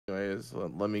anyways,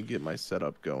 let me get my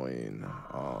setup going.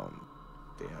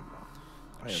 Damn,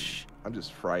 I'm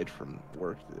just fried from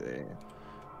work today.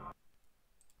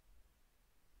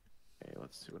 Okay,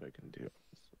 let's see what I can do.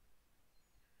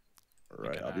 All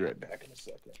right, I'll be right back in a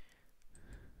second.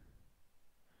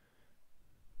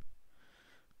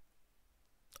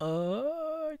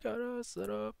 I gotta set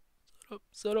up.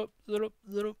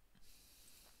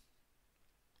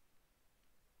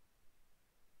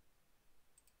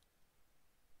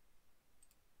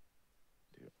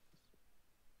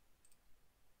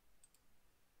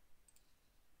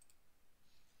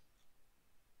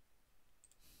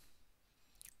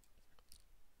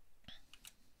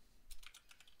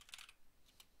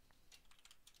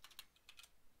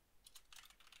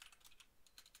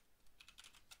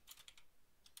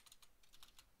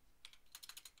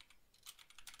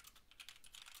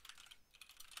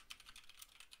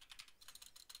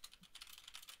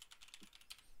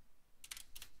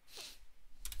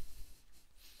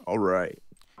 All right.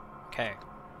 Okay.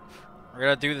 We're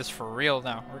gonna do this for real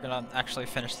now. We're gonna actually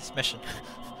finish this mission.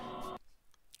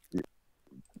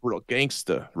 Real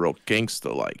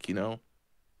gangsta like, you know?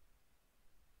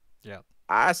 Yeah.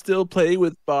 I still play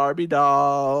with Barbie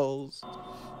dolls.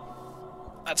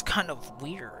 That's kind of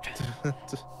weird.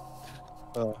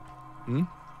 Hmm?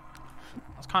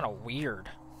 That's kind of weird.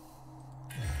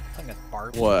 Playing with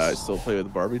What? I Barbies. still play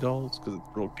with Barbie dolls because it's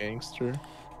real gangster.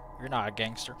 You're not a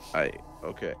gangster.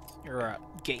 Okay. You're a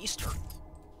gayster.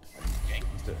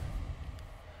 Gangster.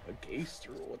 A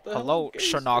gangster? What the hell is a Hello,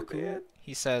 gangster, Shanaku. man?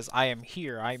 He says, I am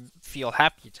here. I feel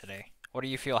happy today. What do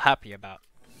you feel happy about?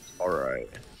 All right.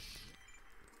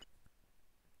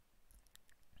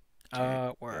 Where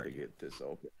are Gotta you? get this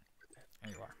open.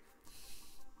 There you are.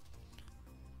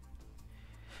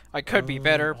 I could be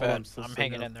better, Hold on, but still I'm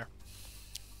setting hanging up. in there.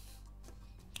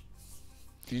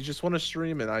 Do you just want to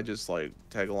stream and I just like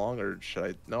tag along, or should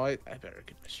I? No, I better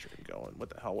get my stream going. What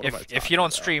the hell? What am I talking If you don't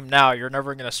about? stream now, you're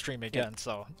never gonna stream again.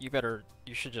 So you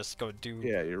should just go do.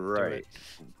 Yeah, you're do right. it.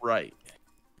 Right.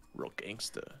 Real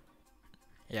gangsta.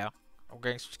 Yeah. Oh,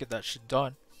 gangsters get that shit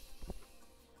done.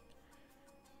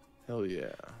 Hell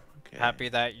yeah. Okay. Happy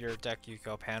that your Deck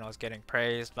Yuko panel is getting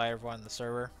praised by everyone in the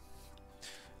server.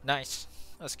 Nice.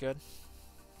 That's good.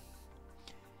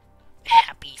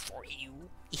 Happy for you.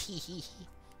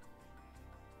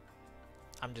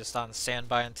 I'm just on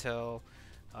standby until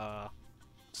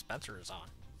Spencer is on.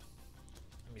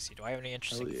 Let me see. Do I have any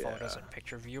interesting photos in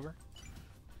picture viewer?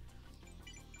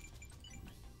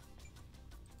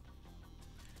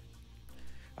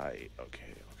 Okay.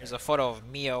 There's a photo of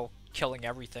Mio killing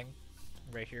everything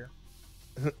right here.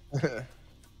 Dude,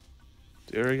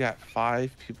 we already got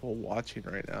 5 people watching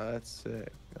right now. That's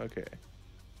sick. Okay.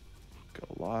 Go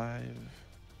live.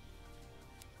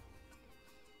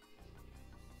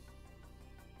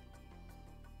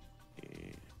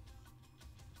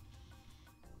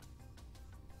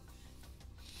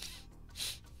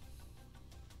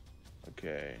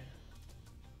 Okay.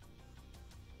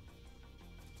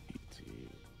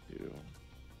 ET2.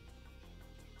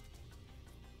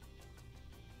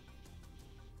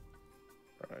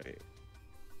 Right.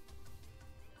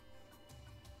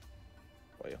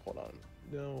 Wait, hold on.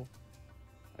 No.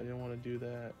 I didn't want to do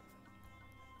that.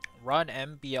 Run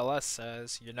MBLS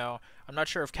says, I'm not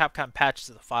sure if Capcom patches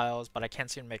the files, but I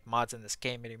can't seem to make mods in this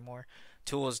game anymore.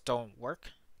 Tools don't work?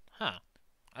 Huh.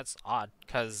 That's odd,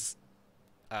 because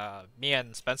me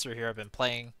and Spencer here have been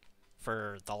playing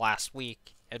for the last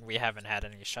week, and we haven't had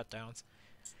any shutdowns.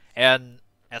 And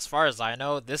as far as I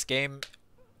know, this game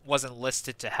wasn't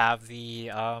listed to have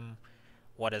the,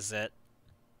 what is it?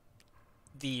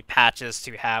 The patches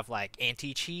to have, like,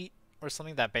 anti-cheat or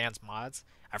something that bans mods.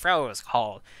 I forgot what it was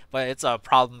called, but it's a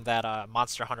problem that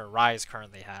Monster Hunter Rise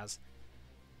currently has.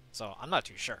 So I'm not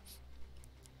too sure.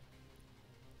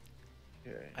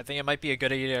 Okay. I think it might be a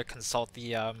good idea to consult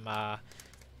the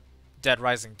Dead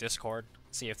Rising Discord,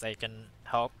 see if they can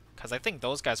help, because I think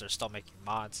those guys are still making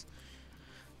mods.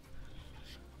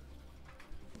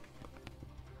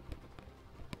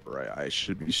 Right, I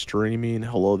should be streaming.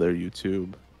 Hello there,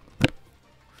 YouTube.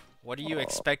 What are you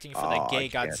expecting for the gay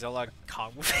Godzilla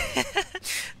Kong movie?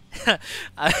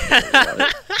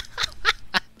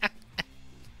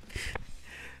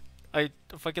 I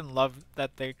fucking love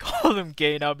that they call him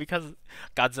gay now because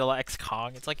Godzilla X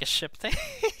Kong. It's like a ship thing.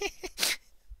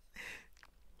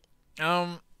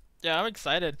 Yeah, I'm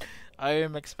excited. I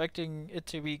am expecting it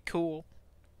to be cool,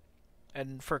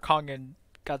 and for Kong and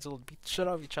Godzilla to beat the shit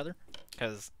out of each other.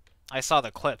 Because I saw the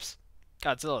clips.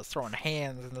 Godzilla's throwing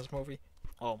hands in this movie.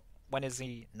 Well, when is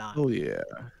he not? Oh yeah.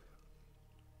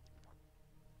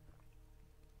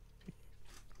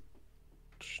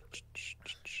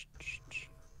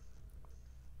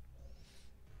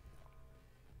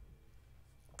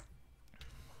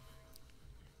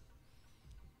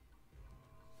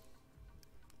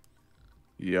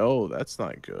 Yo, that's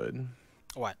not good.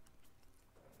 What?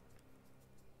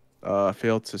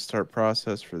 Failed to start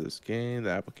process for this game. The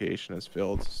application has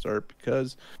failed to start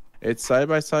because its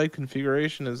side-by-side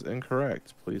configuration is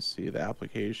incorrect. Please see the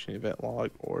application event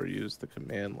log or use the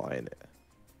command line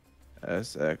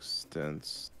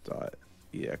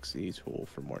sxstents.exe tool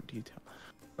for more detail.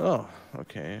 Oh,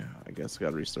 okay. I guess I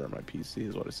gotta restart my PC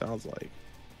is what it sounds like.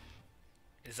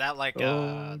 Is that like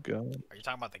Oh, God. Are you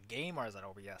talking about the game or is that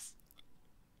OBS?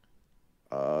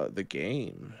 The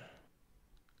game.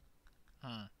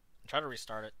 Try to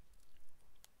restart it.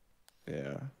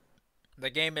 Yeah. The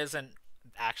game isn't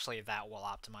actually that well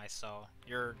optimized, so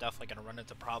you're definitely gonna run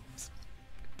into problems.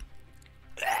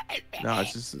 No,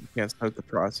 it's just can't start the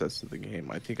process of the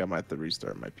game. I think I might have to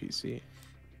restart my PC.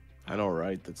 I know,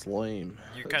 right? That's lame.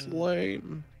 You That's can.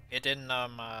 lame. It didn't.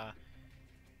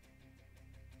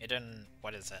 It didn't.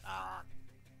 What is it?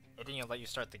 It didn't let you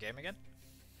start the game again.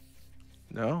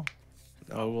 No.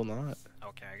 No, it will not.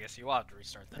 Okay, I guess you will have to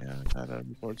restart then. Yeah, I gotta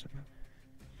report.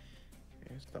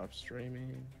 Okay, stop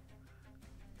streaming.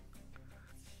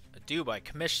 Aduubo, I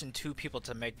commissioned 2 people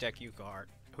to make deck Yuka art.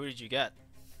 Who did you get?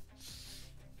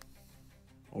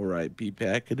 Alright, be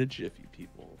back in a jiffy,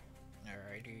 people.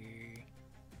 Alrighty.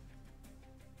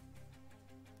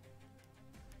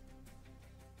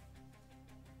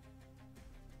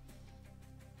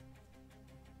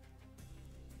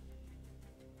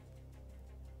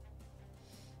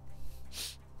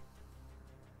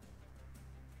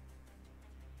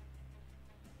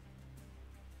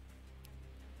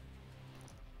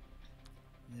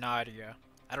 Nadia.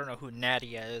 I don't know who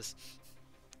Nadia is.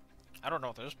 I don't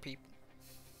know those people.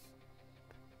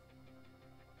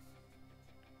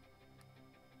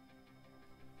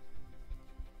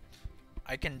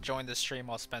 I can join the stream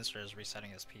while Spencer is resetting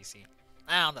his PC.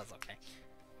 Ah, that's okay.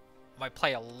 Might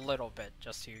play a little bit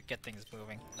just to get things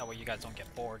moving. That way you guys don't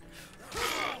get bored.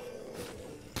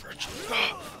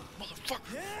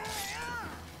 Motherfucker!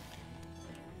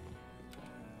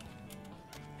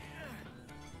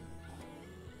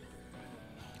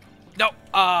 No!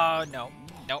 No.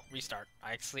 No, restart.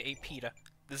 I actually ate pita.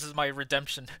 This is my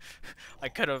redemption. I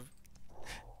could have...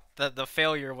 The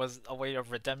failure was a way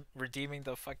of redeeming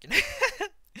the fucking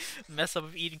mess up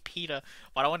of eating pita.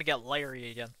 But I want to get Larry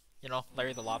again. You know,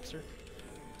 Larry the lobster.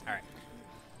 Alright.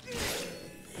 Oh,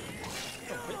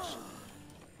 bitch.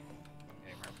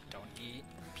 Okay, don't eat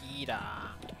pita.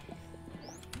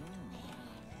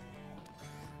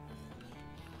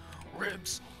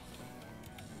 Ribs.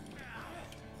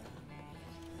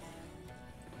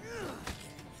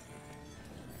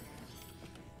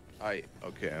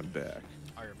 Okay, I'm back.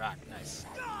 Oh, you're back. Nice.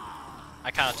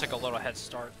 I kind of took a little head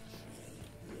start.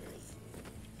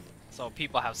 So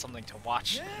people have something to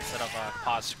watch instead of a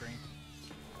pause screen.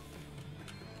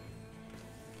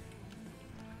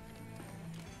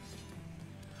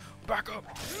 Back up!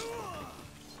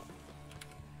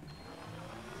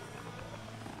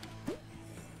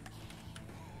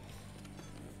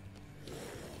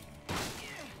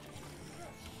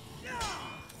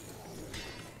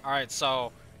 Alright,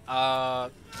 so,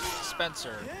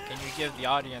 Spencer, can you give the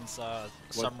audience a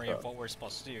summary of what we're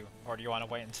supposed to do? Or do you want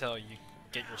to wait until you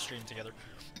get your stream together?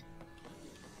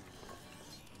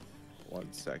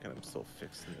 1 second, I'm still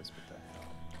fixing this. What the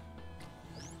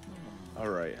hell?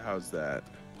 Alright, how's that?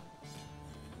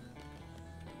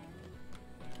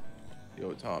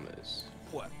 Yo, Thomas.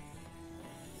 What?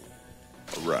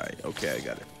 Alright, okay, I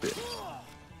got it fixed.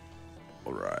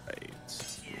 Alright.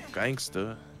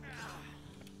 Gangsta.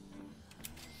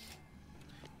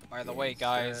 By the way,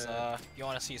 guys, if you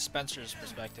want to see Spencer's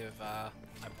perspective, I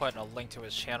put a link to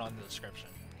his channel in the description.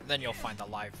 Then you'll find the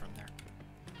live from there.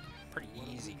 Pretty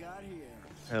easy.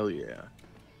 Hell yeah.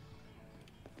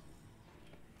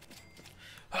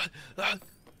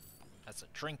 That's a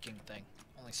drinking thing.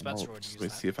 Only Spencer would use let me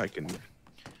that. see if I can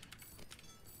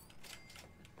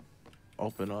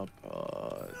open up.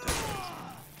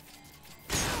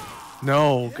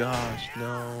 No, gosh,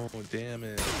 no, damn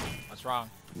it. What's wrong?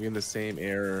 I'm in the same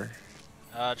error.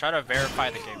 Try to verify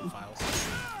the game files.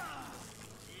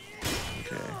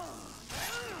 Okay.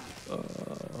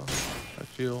 I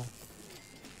feel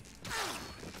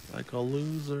like a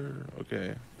loser.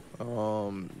 Okay.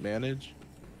 Manage.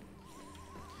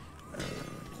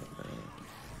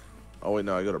 Oh wait,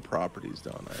 no, I go to properties,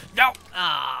 don't I? No!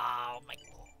 Oh my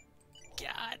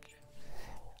god.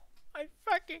 I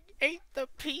fucking ate the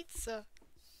pizza.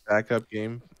 Backup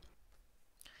game.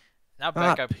 Now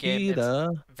backup game,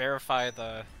 PETA. it's verify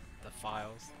the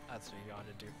files. That's what you ought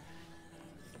to do.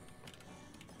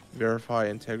 Verify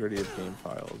integrity of game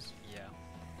files. Yeah.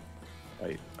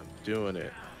 Right, I'm doing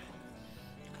it.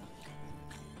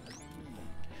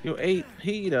 You ate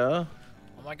Peter.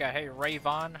 Oh my god, hey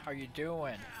Rayvon, how you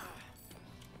doing?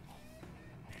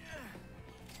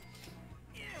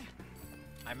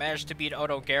 I managed to beat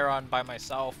Odo Garon by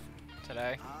myself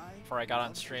today before I got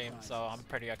on stream, so I'm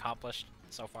pretty accomplished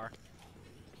so far.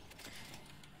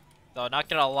 Though, not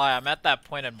gonna lie, I'm at that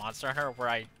point in Monster Hunter where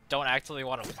I don't actually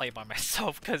want to play by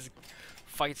myself because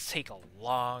fights take a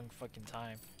long fucking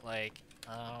time. Like,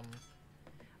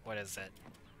 what is it?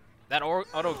 That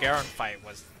Odo Garon fight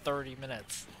was 30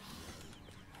 minutes.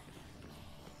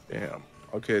 Damn.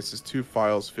 Okay, it says 2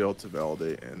 files failed to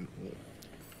validate and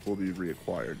will be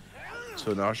reacquired.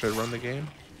 So now should I run the game?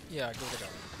 Yeah, give it a go.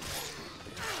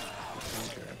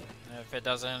 Okay. And if it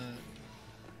doesn't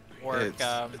work, It's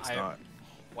not.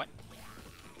 What?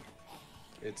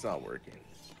 It's not working.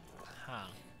 Huh.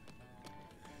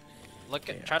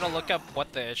 Try to look up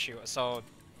what the issue is. So,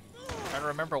 try to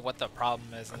remember what the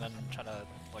problem is and then try to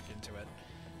look into it.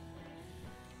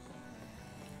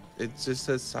 It just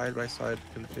says side-by-side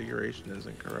configuration is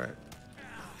incorrect.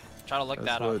 Try to look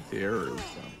That's that what up. the error is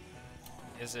from.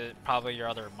 Is it probably your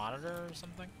other monitor or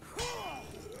something?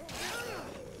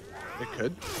 It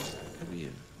could be.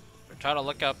 Try to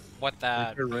look up what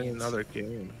that It could run means. another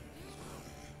game.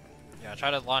 Yeah,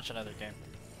 try to launch another game.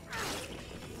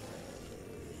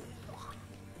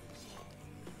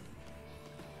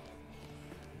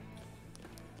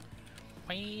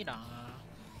 Wait on.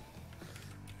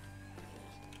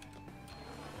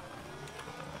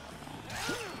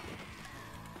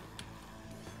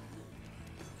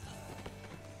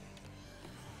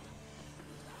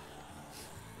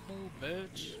 Oh,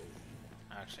 bitch.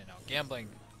 Actually, no. Gambling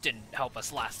didn't help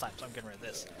us last time, so I'm getting rid of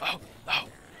this. Oh, no.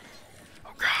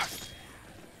 Oh, God.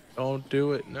 Don't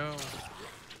do it, no.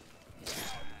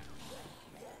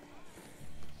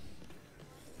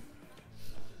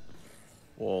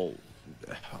 Well,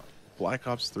 Black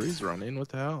Ops 3's running. What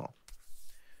the hell?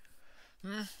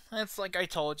 It's like I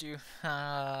told you.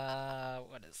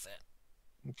 What is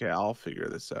it? Okay, I'll figure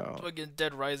this out. Again,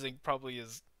 Dead Rising probably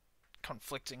is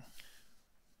conflicting.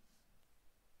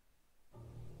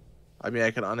 I mean,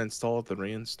 I can uninstall it, then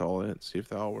reinstall it, see if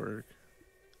that'll work.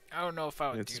 I don't know if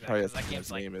I would It's do that probably because a that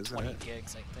game's like game, isn't 20 it?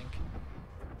 gigs, I think.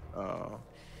 Oh.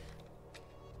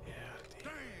 Yeah.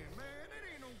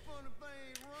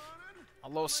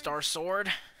 Hello, Star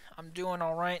Sword. I'm doing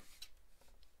all right.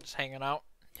 Just hanging out,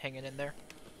 hanging in there.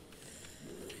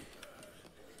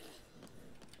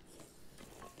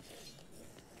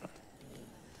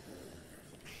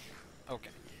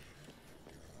 Okay.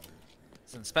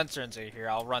 Since Spencer's here,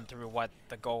 I'll run through what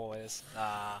the goal is.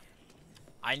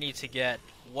 I need to get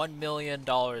 $1 million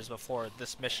before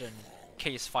this mission,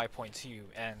 case 5.2,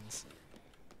 ends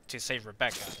to save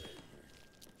Rebecca.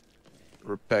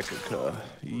 Rebecca.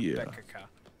 Yeah. Rebecca.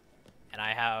 And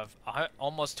I have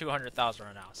almost 200,000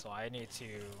 right now, so I need to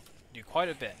do quite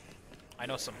a bit. I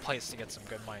know some place to get some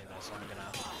good money though, so I'm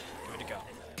gonna give it a go.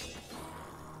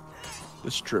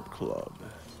 The strip club.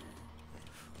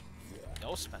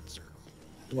 No, Spencer.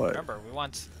 What? Remember, we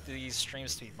want these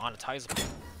streams to be monetizable.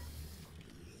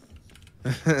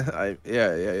 Yeah.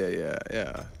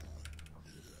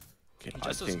 Okay, I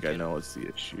Just as think I good. know what's the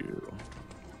issue.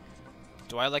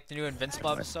 Do I like the new Invincible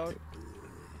episode?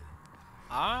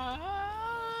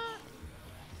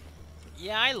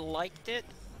 Yeah, I liked it.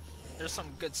 There's some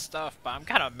good stuff, but I'm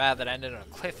kind of mad that I ended on a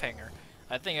cliffhanger.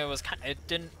 I think it was it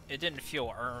didn't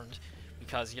feel earned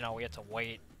because you know we had to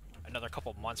wait another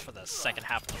couple months for the second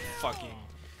half of the fucking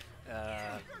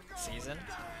season.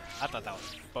 I thought that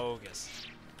was bogus.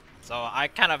 So I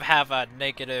kind of have a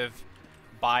negative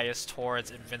bias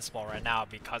towards Invincible right now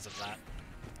because of that.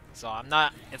 So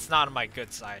it's not on my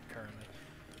good side currently.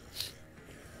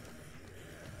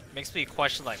 Makes me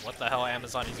question like what the hell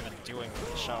Amazon is even doing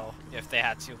with the show if they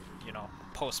had to, you know,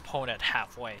 postpone it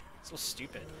halfway. So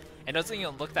stupid. It doesn't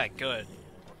even look that good.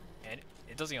 And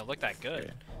it doesn't even look that good.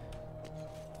 Okay.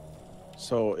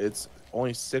 So it's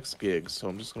only 6 gigs, so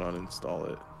I'm just gonna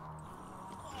uninstall it.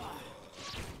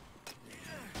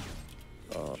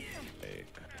 Okay.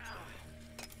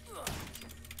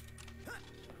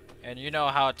 And you know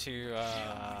how to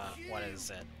what is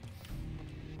it?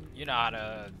 You know how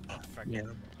to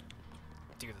freaking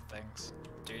do the things,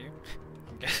 do you?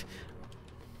 I'm good.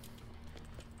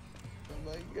 Oh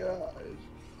my god.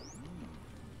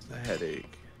 It's a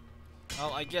headache.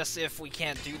 Well, I guess if we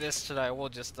can't do this today, we'll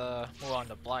just move on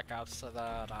to Black Ops so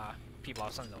that people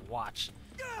have something to watch.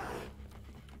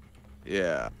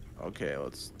 Yeah. Okay,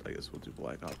 I guess we'll do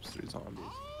Black Ops 3 Zombies.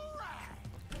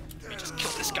 Let me just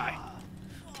kill this guy.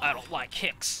 I don't like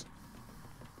Hicks.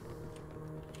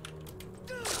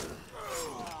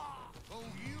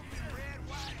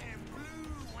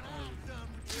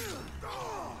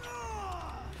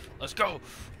 Let's go.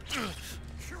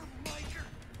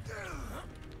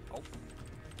 Oh.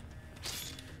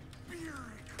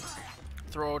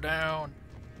 Throw down.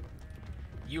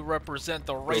 You represent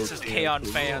the racist K-On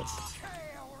fans.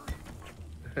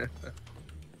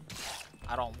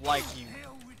 I don't like you.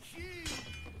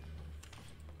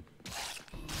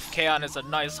 K-On is a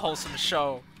nice, wholesome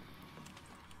show.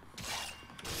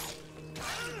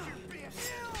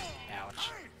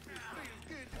 Ouch.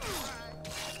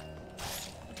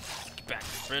 Get back,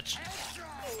 bitch.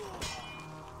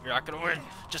 You're not gonna win.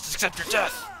 Just accept your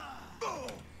death.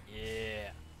 Yeah.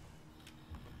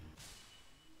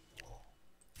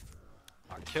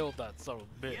 I killed that son of a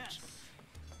bitch.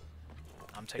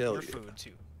 I'm taking your food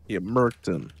too. You murked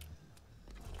him.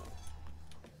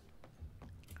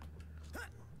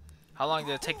 How long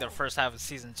did it take the first half of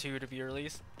season 2 to be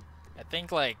released? I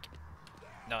think like,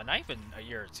 no, not even a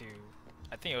year or two.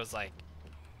 I think it was like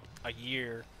a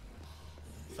year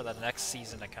for the next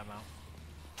season to come out.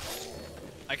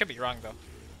 I could be wrong though.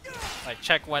 Like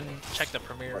check the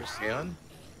premieres. And?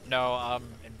 No,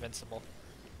 Invincible.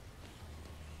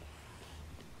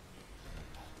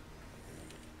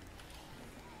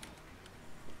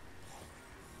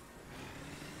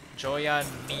 Joyan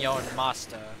Neon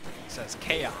Master says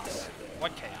chaos.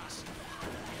 What chaos?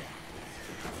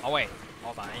 Oh wait,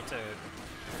 hold on. I need to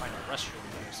find a restroom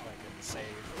here so I can save.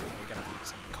 We're gonna do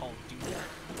some Call of Duty.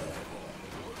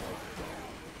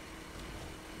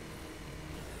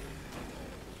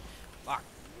 Fuck.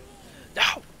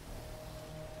 No!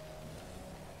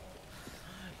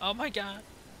 Oh my god.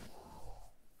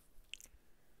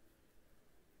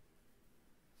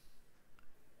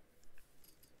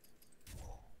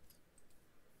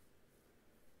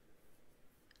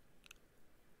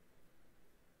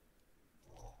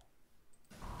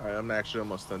 Alright, I'm actually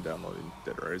almost done downloading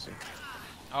Dead Rising.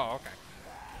 Oh, okay.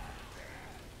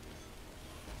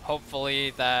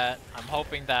 Hopefully I'm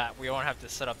hoping that we won't have to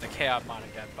set up the Chaos mod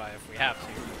again, but if we have to.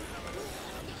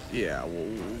 Yeah, we'll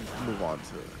move on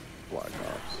to Black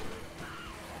Ops.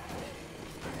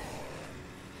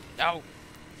 No!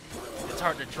 It's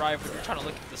hard to drive when you're trying to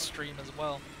look at the stream as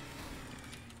well.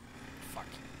 Fuck.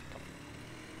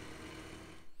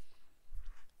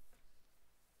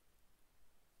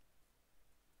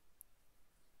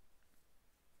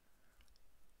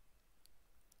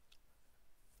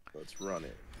 Let's run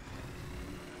it.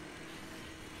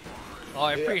 Well,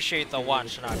 I appreciate the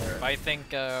watch, but I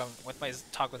think with my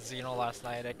talk with Zeno last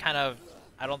night, I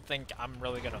don't think I'm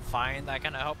really gonna find that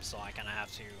kind of help, so I kind of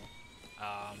have to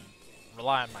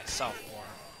rely on myself more,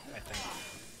 I think.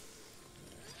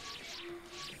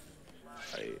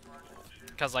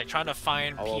 Because like trying to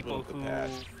find people who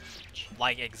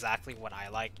like exactly what I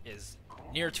like is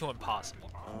near to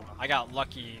impossible. I got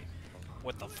lucky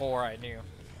with the 4 I knew.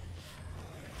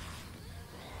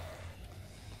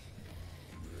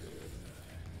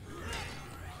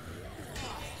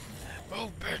 Oh,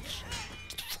 bitch!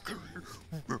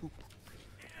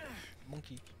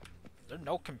 Monkey. Is there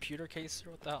no computer case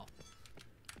here? What the hell?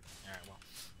 Alright, well.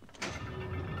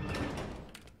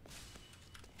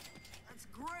 That's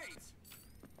great!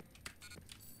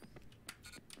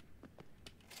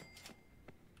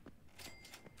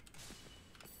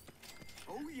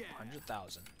 Oh yeah!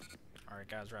 100,000. Alright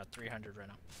guys, we're at 300 right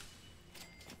now.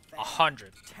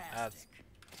 100! That's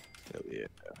Hell yeah.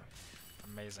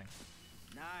 amazing.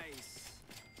 Nice.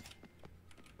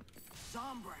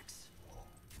 Zombrex.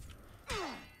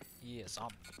 Yeah,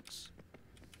 zombies.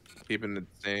 Keeping it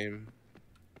the same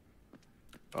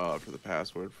for the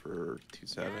password for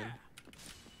T7. Yeah.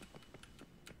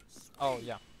 Oh,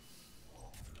 yeah.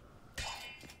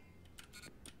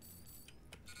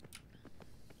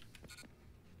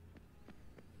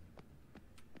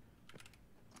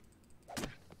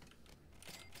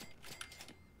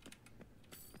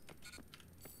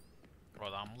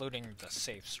 Well, I'm looting the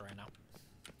safes right now.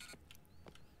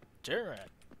 Jared,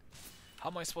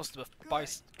 how am I supposed to buy?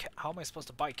 How am I supposed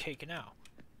to buy cake now?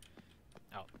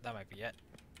 Oh, that might be it.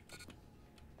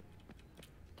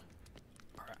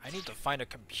 Alright, I need to find a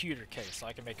computer case so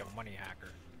I can make a money hacker.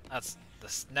 That's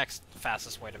the next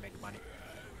fastest way to make money.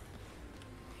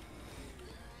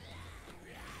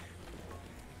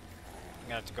 I'm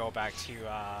gonna have to go back to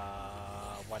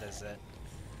what is it?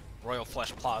 Royal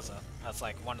Flush Plaza. That's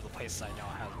like one of the places I know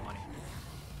has money.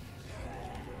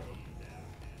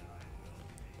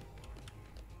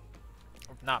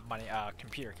 Not money,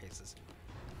 computer cases.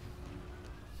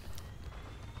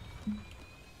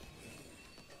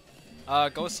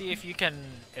 Go see if you can,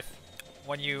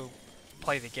 when you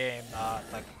play the game,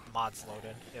 like mods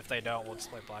loaded. If they don't, we'll just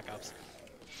play Black Ops.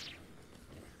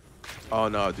 Oh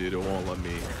no, dude, it won't let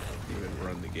me even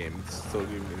run the game. It's still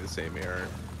giving me the same error.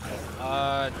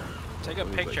 Take a Let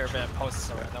me, picture like, of it and post it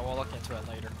somewhere, then we'll look into it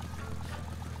later.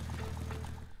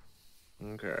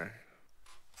 Okay.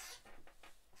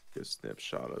 Get a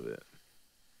snapshot of it.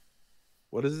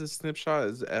 What is this snapshot?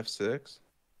 Is it F6?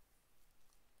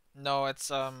 No,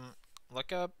 it's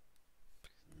look up.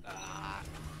 I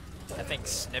think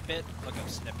snippet. Look up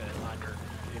snippet on your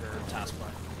computer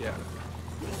taskbar. Yeah.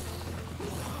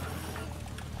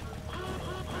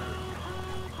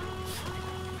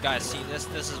 Guys, see this?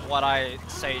 This is what I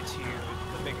say to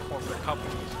the big corporate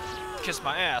companies. Kiss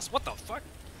my ass. What the fuck?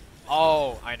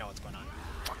 Oh, I know what's going on.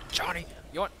 Fucking Johnny.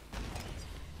 You know what?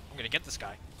 I'm gonna get this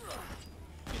guy. I'm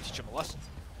gonna teach him a lesson.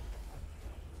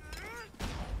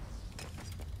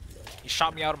 He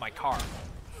shot me out of my car.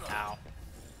 Ow.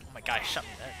 Oh my god, he shot me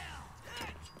dead.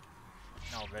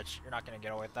 No, Rich, you're not gonna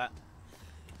get away with that.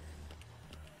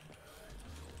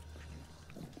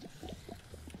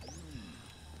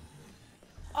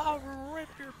 I'll rip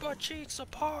your butt cheeks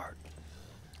apart.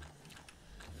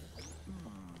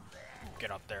 Get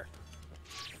up there.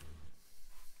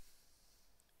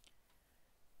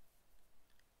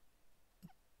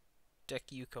 Deck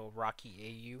Yuko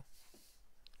Rocky AU.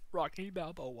 Rocky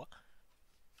Balboa.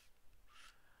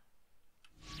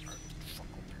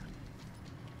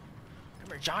 Come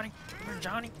here, Johnny. Come here,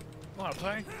 Johnny. You wanna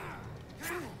play?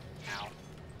 Ow.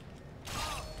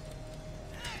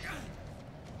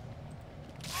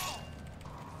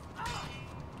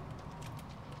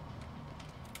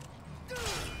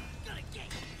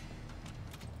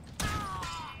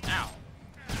 Ow.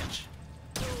 Bitch.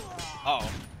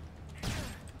 Uh-oh.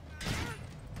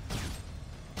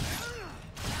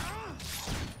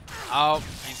 Oh,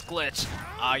 he's glitched.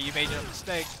 Ah, you made a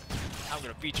mistake. I'm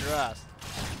gonna beat your ass.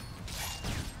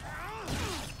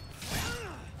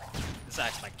 This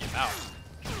axe might give out.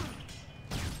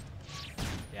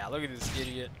 Yeah, look at this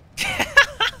idiot.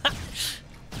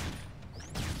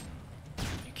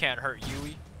 You can't hurt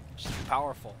Yui. She's too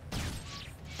powerful.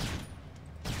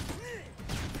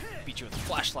 Beat you with a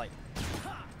flashlight.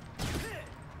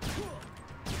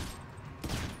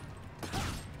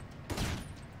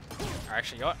 Or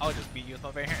actually, you know what? I'll just beat you with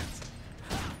my bare hands.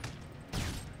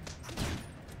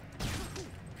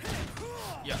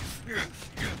 Yeah.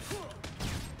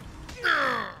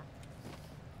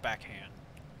 Backhand.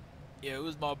 Yeah, it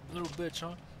was my little bitch, huh?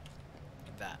 Look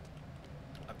at that.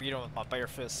 I beat him with my bare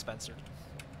fist, Spencer.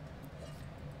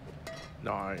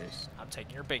 Nice. I'm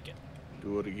taking your bacon.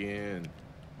 Do it again.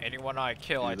 Anyone I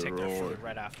kill, I Do the take their roar. food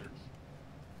right after.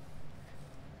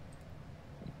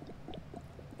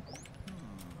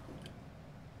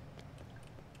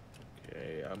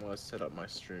 Okay, I'm gonna set up my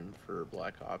stream for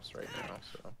Black Ops right now.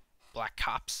 So. Black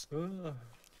Cops.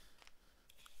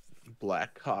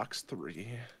 Black Ops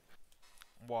 3.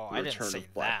 Well, The I didn't Return say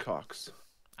of Black that. Ops.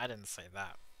 I didn't say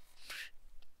that.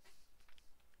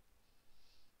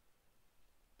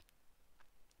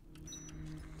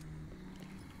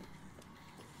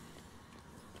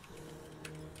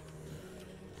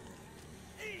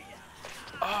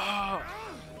 Oh!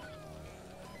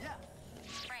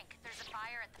 Frank, there's a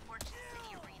fire at the Fortune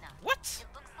City Arena. What? It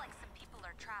looks like some people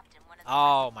are trapped in one of the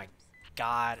Oh dressing my rooms.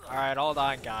 god. Alright, hold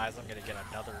on, guys. I'm gonna get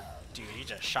another. Dude, he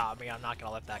just shot me. I'm not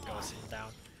gonna let that go sit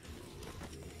down.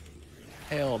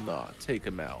 Hell nah, take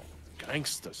him out.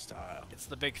 Gangsta style. It's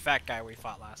the big fat guy we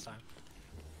fought last time.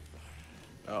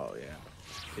 Oh yeah,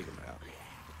 take him out.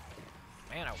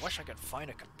 Man, I wish I could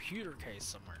find a computer case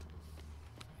somewhere.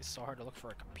 It's so hard to look for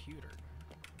a computer.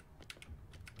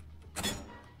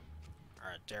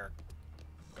 Alright, Derek.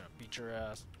 I'm gonna beat your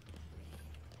ass.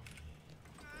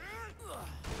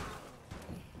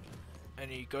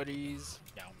 Any goodies?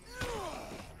 No.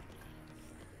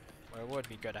 Well, it would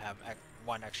be good to have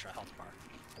one extra health bar.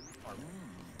 Or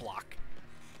block.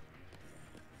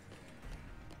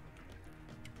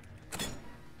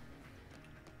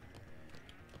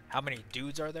 How many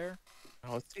dudes are there?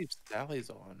 Oh, let's see if Sally's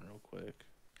on real quick.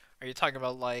 Are you talking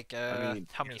about like I mean,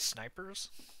 how many snipers?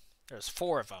 There's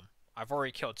 4 of them. I've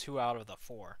already killed 2 out of the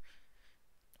 4.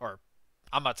 Or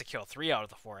I'm about to kill 3 out of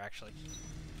the 4 actually.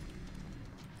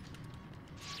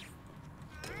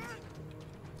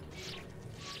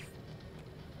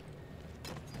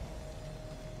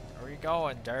 Where are you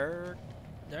going, Dirk?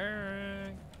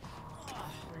 Dirk?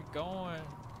 Where are you going?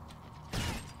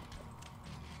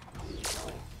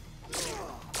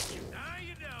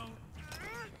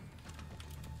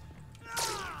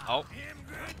 Oh,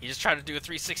 he just tried to do a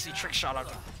 360 trick shot on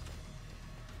me.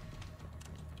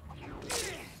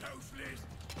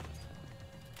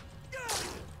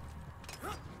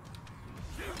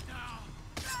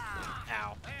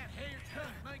 Ow.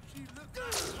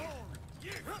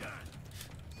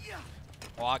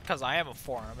 Well, because I am a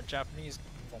foreigner. I'm a Japanese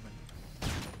woman.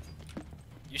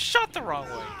 You shot the wrong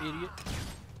way, idiot.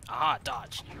 Ah,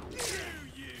 dodge.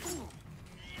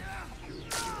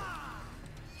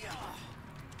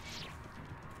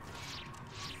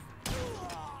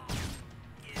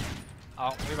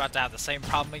 Oh, we're about to have the same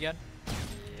problem again?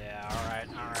 Yeah, alright,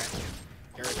 alright.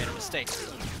 You already made a mistake.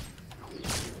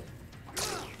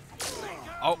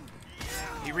 Oh!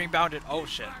 He rebounded. Oh,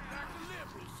 shit.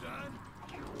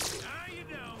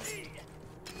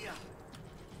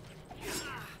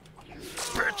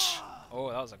 Bitch! Oh,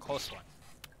 that was a close one.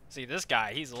 See, this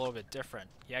guy, he's a little bit different.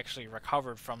 He actually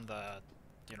recovered from the,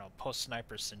 you know,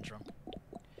 post-sniper syndrome.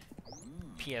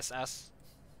 PSS.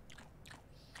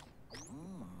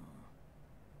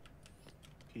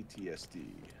 PTSD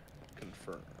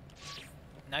confirmed.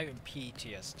 Not even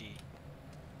PTSD.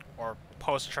 Or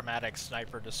post-traumatic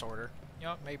sniper disorder. You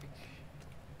know, maybe.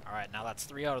 Alright, now that's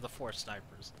 3 out of the 4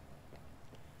 snipers.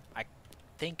 I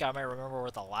think I might remember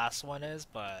where the last one is,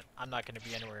 but I'm not going to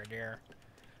be anywhere near.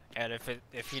 And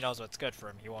if he knows what's good for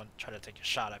him, he won't try to take a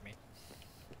shot at me.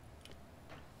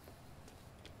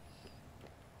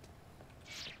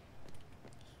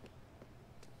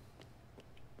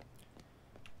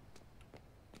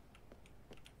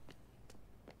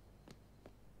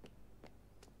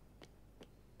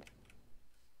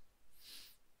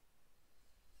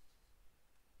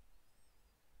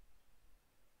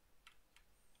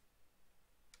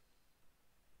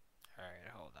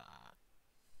 Alright, hold on.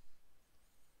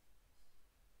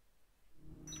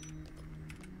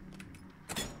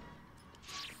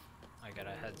 I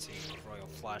gotta head to Royal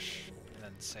Flush and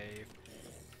then save.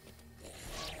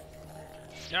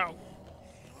 No!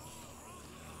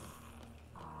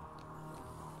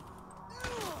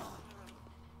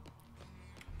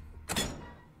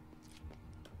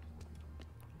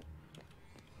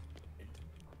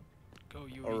 Go,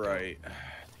 you. Alright.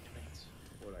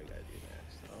 What I gotta do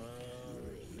next?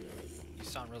 You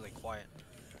sound really quiet.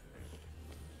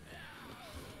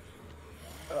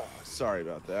 Sorry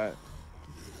about that.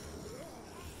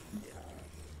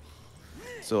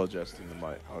 Still adjusting the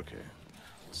mic. Okay.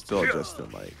 Still adjusting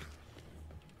the mic.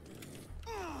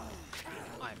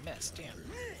 I missed, damn.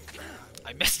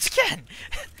 I missed again!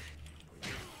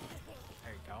 There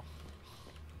you go.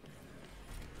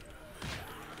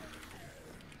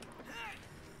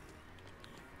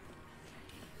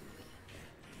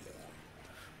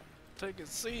 Take a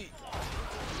seat.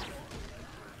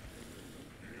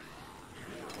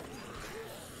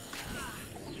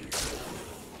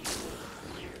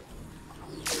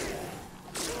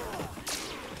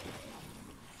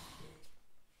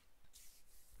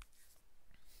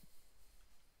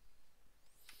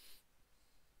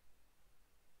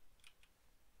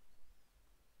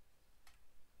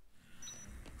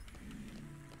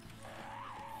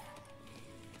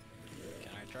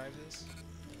 Can I drive this?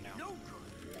 No.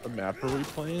 What map are we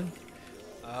playing?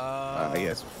 I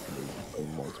guess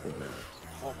multiple maps.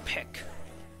 We'll pick.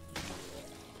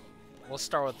 We'll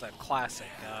start with the classic,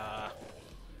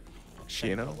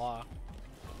 Shape of the Kino? Law.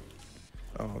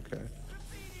 Oh, okay.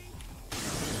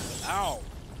 Ow!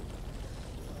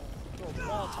 Throw a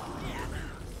Molotov.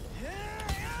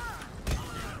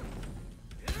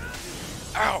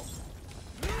 Ow!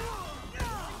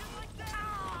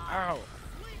 Ow!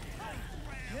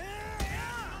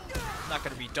 Not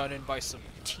gonna be done in by some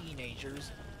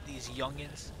teenagers, these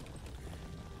youngins.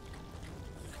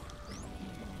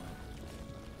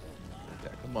 Yeah,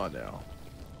 come on now.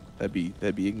 That'd be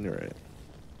ignorant.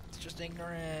 It's just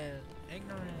ignorant.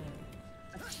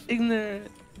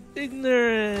 Ignorant.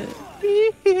 Ignorant.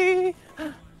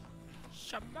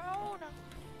 Shimona.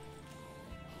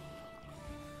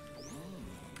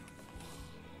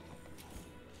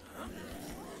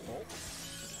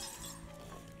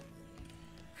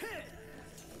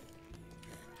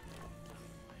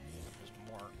 There's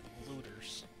more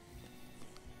looters.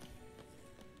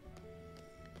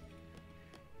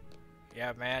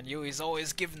 Yeah, man, Yui's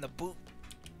always giving the boot.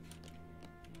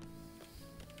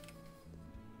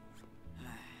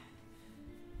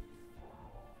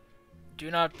 Do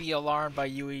not be alarmed by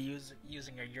Yui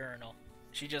using a urinal.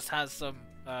 She just has some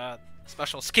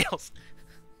special skills.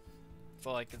 That's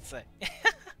all I can say.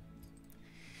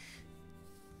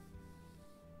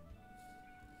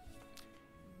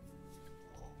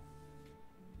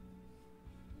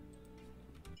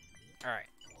 Alright.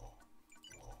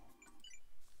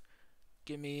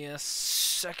 Give me a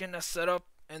second to set up,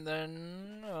 and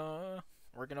then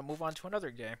we're gonna move on to another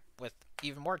game with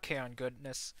even more K-On!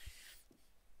 Goodness.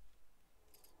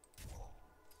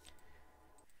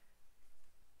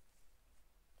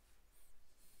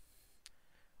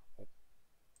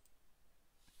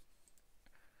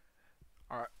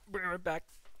 Alright, bring it back.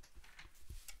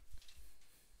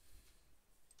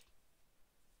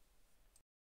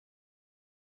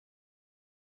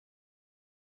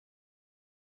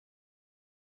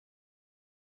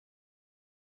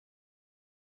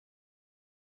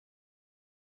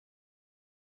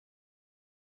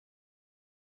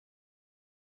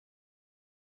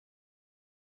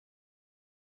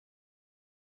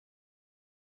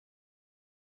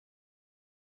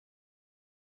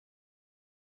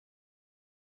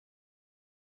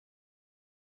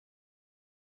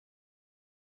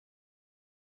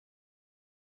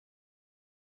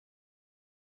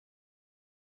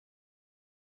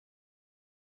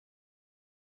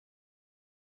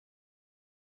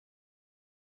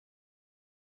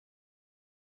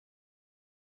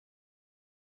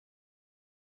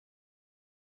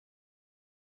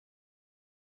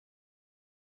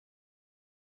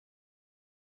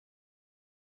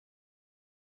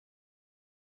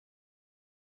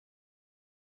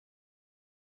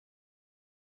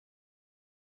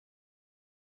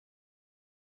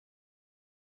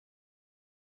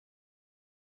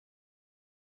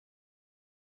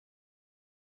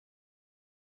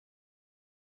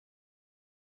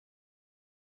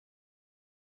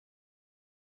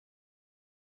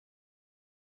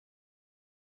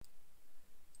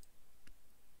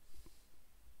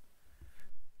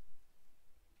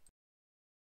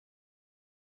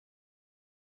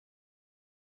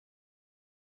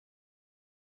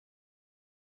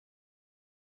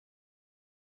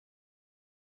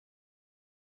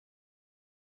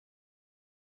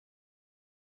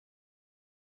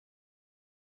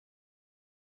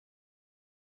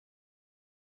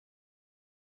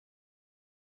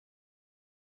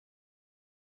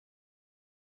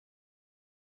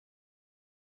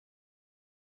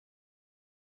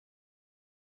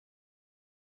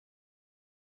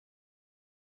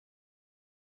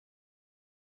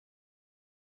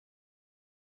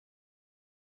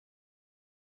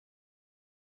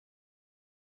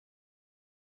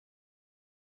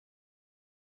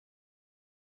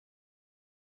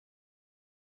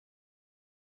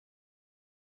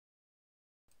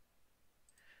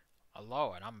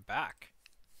 Hello, and I'm back.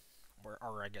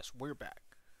 Or I guess we're back.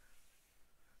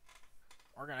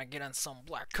 We're gonna get on some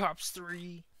Black Ops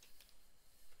 3.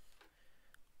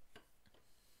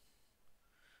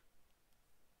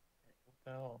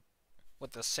 No.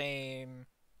 With the same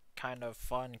kind of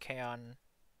fun can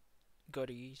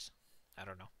goodies. I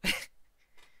don't know.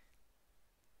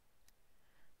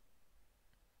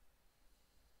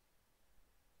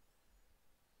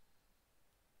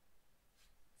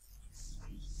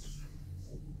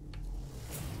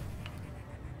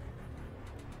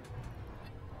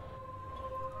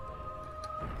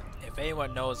 If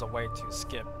anyone knows a way to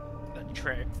skip the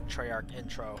Treyarch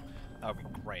intro, that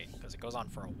would be great, because it goes on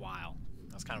for a while.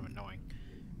 That's kind of annoying.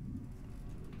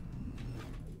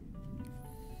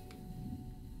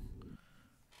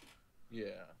 Yeah.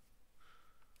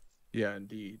 Yeah,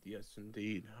 indeed. Yes,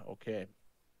 indeed. Okay.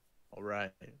 All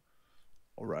right.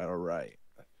 All right. All right.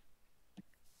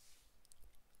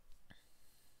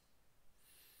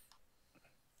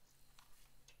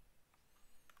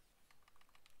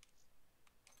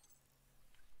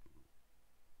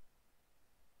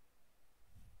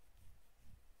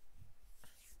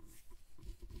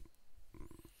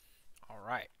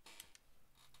 Alright.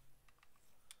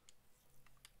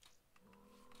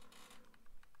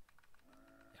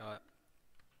 You know what?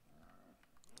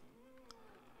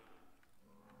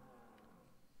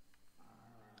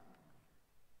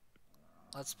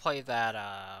 Let's play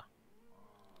that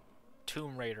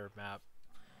Tomb Raider map.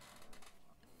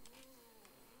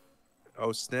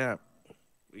 Oh, snap.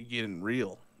 We getting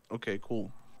real. Okay,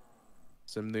 cool.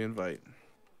 Send the invite.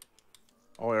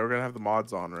 Oh, wait, we're gonna have the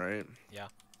mods on, right? Yeah.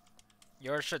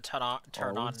 Yours should turn Oh,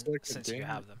 one on second, since damn you it.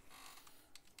 have them.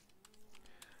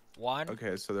 One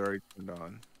Okay, so they're already turned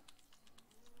on.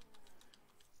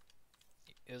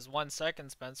 is 1 second,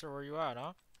 Spencer. Where you at,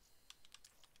 huh?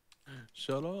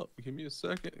 Shut up. Give me a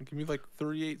second. Give me like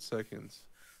 38 seconds.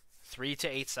 3 to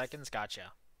 8 seconds.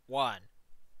 Gotcha. 1,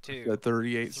 2, That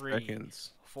 38 3,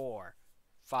 seconds. 4,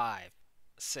 5,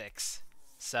 6,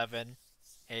 7,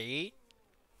 8,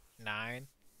 9,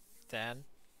 10,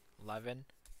 11,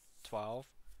 12,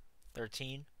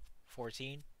 13,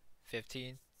 14,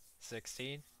 15,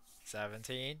 16,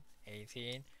 17,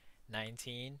 18,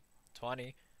 19,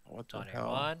 20, What the hell?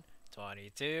 21,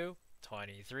 22,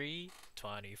 23,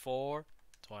 24,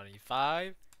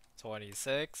 25,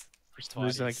 26, For some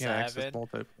reason, I can't access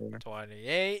 27, multiplayer.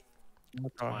 28,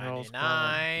 What the hell's going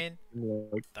on? 29,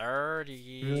 Like,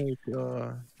 30,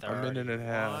 a minute and a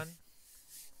half.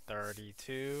 31,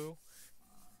 32,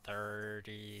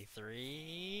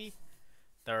 33,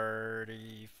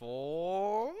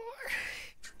 34,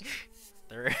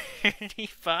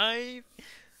 35,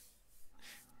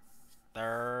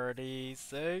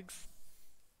 36.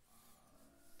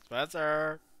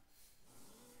 Spencer.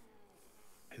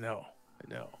 I know.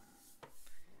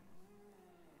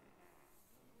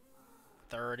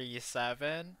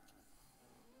 37.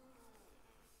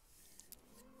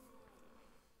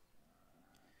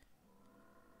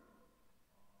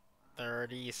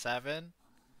 37.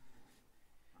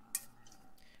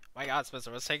 My God,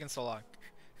 Spencer, what's taking so long?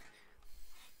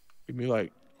 Give me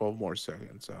like 12 more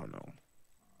seconds. I don't know.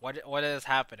 What is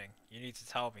happening? You need to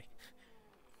tell me.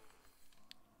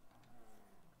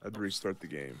 I'd restart the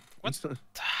game. What? Oh my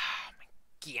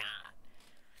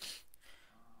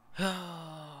God.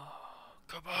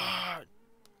 Come on.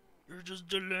 You're just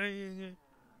delaying it.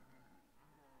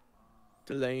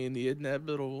 Delaying the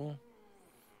inevitable.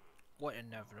 What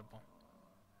inevitable?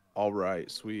 All right,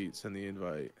 sweet. Send the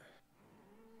invite.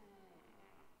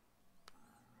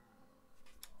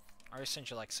 I already sent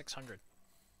you like 600.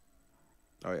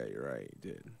 Oh yeah, you're right. You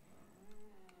did.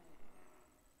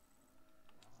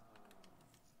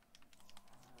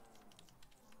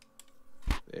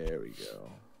 There we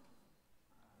go.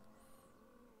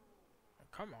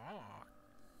 Come on.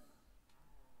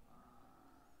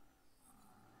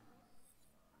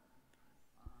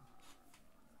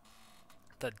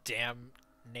 The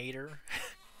damnator.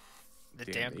 The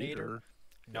damnator.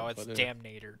 No, it's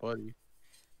damnator. Buddy.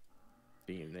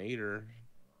 Damnator.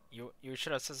 You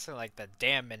should have said something like the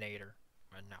Daminator.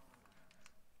 But no.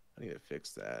 I need to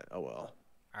fix that. Oh well.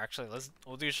 Actually,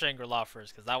 we'll do Shangri-La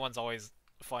first, because that one's always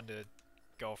fun to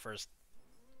go first.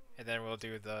 And then we'll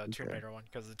do the Tomb Raider one,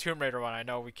 because the Tomb Raider one, I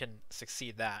know we can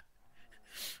succeed that.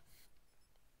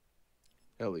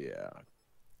 Hell yeah.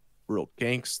 Real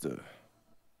gangster.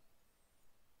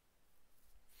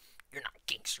 You're not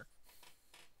gangster.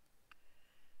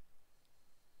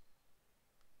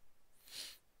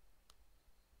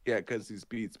 Yeah, because these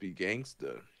beats be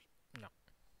gangster. No.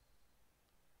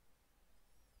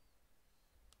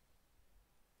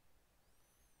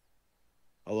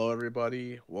 Hello,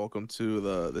 everybody. Welcome to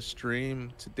the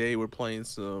stream. Today we're playing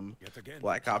some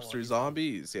Black Ops 3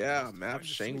 Zombies. Yeah, map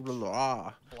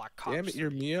Shangri-La. Black Ops. Damn it, you're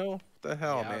Mio? What the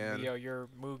hell, yeah, man? Mio, you're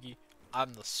Moogie.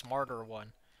 I'm the smarter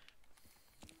one.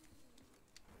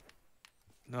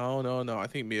 No. I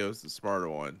think Mio's the smarter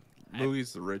one.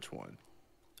 Moogie's the rich one.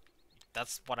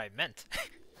 That's what I meant.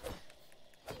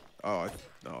 Oh,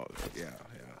 no, yeah.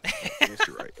 I guess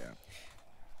you're right, yeah.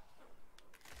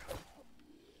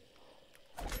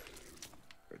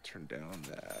 Turn down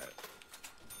that.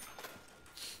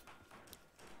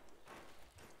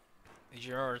 Did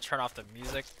you ever turn off the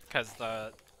music? Because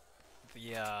the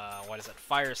what is it?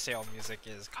 Fire sale music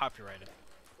is copyrighted.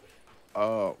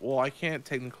 Well, I can't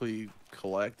technically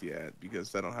collect yet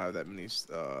because I don't have that many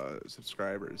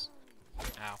subscribers.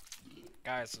 Ow.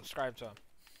 Guys, subscribe to him.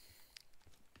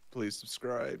 Please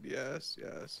subscribe. Yes.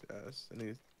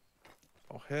 Any...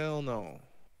 Oh, hell no.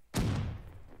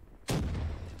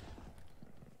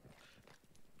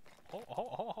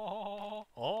 Oh.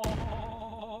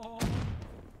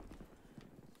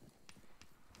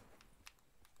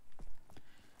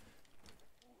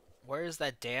 Where is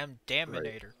that damn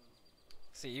Daminator? Right.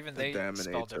 See, even they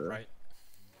spelled it right.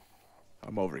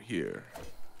 I'm over here.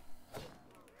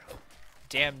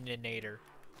 Damninator.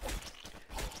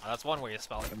 Oh, that's one way to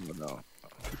spell it. No.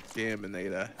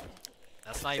 Daminator.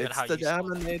 That's not even how you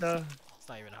spelled it. That's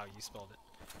not even how you spelled it.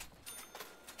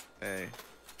 Hey.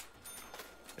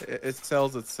 It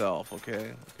sells itself,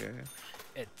 okay?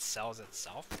 It sells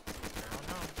itself? I don't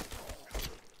know.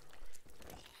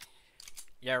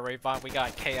 Yeah, Rayvon, we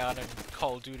got Chaos and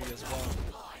Call of Duty as well.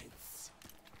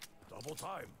 Double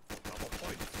time, double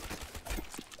points.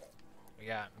 We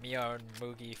got Mio and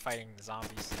Moogie fighting the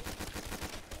zombies.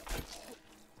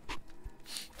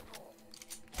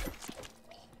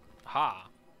 Ha!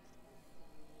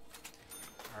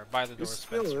 Alright, by the door,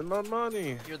 Spencer. You're stealing my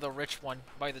money. You're the rich one.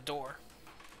 By the door.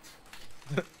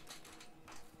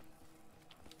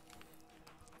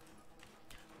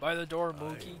 By the door,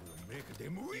 Moogie.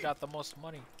 You got the most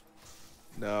money.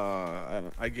 No,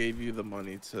 I gave you the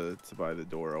money to buy the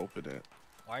door. Open it.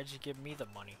 Why'd you give me the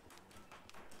money?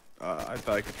 I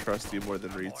thought I could trust you more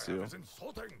than Ritsu.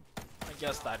 I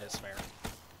guess that is fair.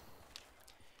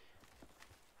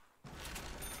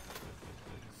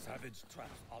 Savage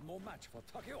traps are no match for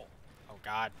Takeo. Oh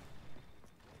God.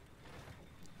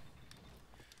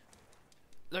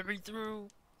 Let me through.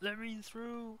 Let me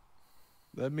through.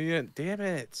 Let me in. Damn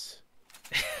it.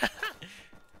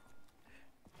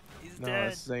 No,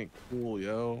 dead. this ain't cool,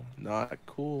 yo. Not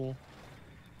cool.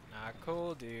 Not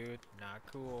cool, dude. Not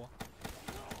cool.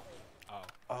 Oh.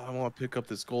 Oh, I want to pick up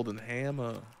this golden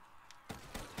hammer.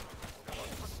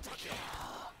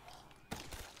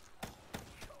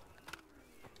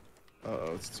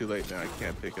 Uh-oh, it's too late now. I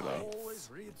can't pick it up. Always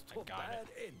reads to I got bad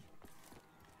end.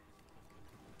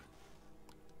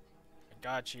 I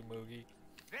got you, Moogie.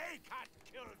 They can't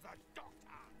kill the doctor.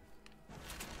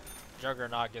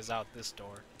 Juggernaut is out this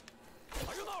door.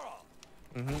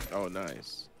 Sayonara. Oh,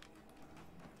 nice.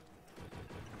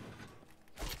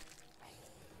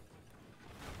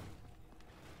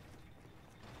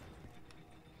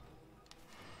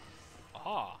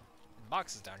 Aha!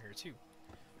 Boxes down here too.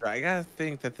 I gotta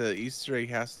think that the Easter egg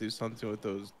has to do something with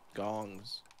those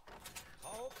gongs.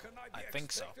 How can I be I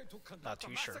think so. expected to conduct Not a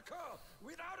too sure. massacre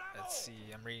without ammo? Let's see.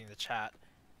 I'm reading the chat.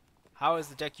 How is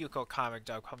the Dekuko comic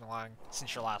dub coming along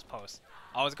since your last post?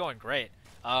 Oh, it's going great.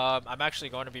 I'm actually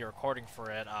going to be recording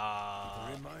for it. I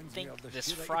Reminds me think of the this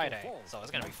shit I eat Friday, on Falls so it's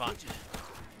in gonna be my fun. fridge.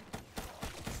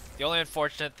 The only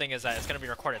unfortunate thing is that it's gonna be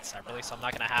recorded separately, so I'm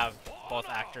not gonna have both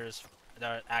actors,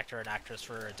 the actor and actress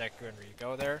for Deku and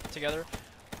Ryugo there together,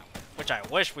 which I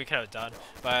wish we could have done,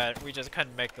 but we just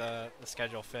couldn't make the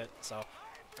schedule fit, so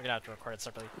we're gonna have to record it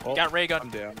separately. Oh, We got ray gun. I'm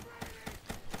down.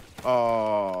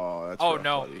 Oh, that's Oh rough,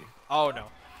 no! buddy. Oh no!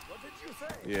 What did you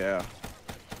say? Yeah.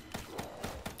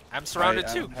 I'm surrounded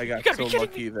I, too. I You got gotta so be kidding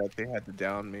lucky me! that they had to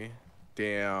down me.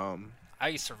 Damn.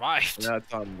 I survived.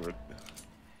 That's on.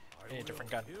 I need a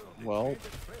different gun. Well,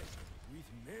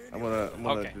 I'm gonna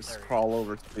Okay, just there we go. crawl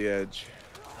over to the edge.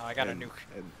 Oh, I got a and, nuke.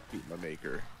 and beat my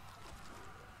maker.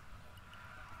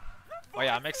 Oh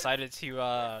yeah, I'm excited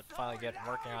to finally get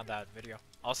working on that video.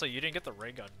 Also, you didn't get the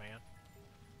ray gun, man.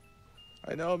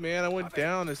 I know, man. I went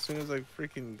down as soon as I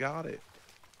freaking got it.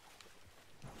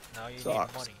 Now you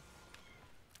Sucks. need money.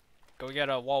 Go get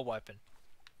a wall weapon.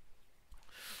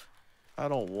 I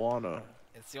don't wanna.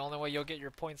 It's the only way you'll get your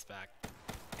points back.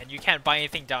 And you can't buy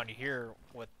anything down here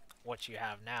with what you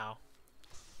have now.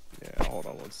 Yeah, hold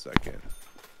on 1 second.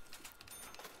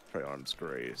 Try arms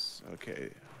grace. Okay.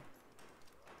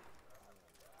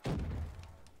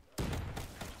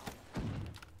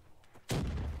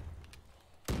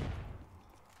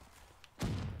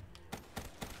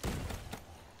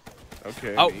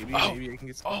 Okay, Oh, maybe oh, maybe I can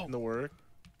get something to work.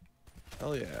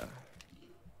 Hell yeah.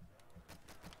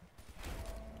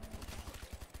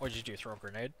 What'd you do? Throw a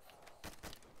grenade?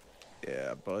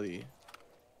 Yeah, buddy.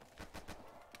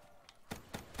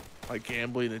 My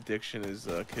gambling addiction is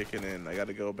kicking in. I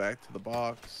gotta go back to the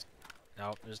box.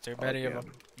 Nope, there's too many of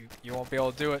Again. them. You won't be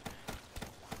able to do it.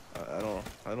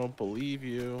 I don't believe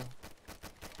you.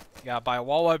 You gotta buy a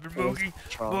wall weapon, What's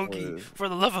Moogie. wrong Moogie, with- for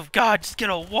the love of God, just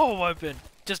get a wall weapon.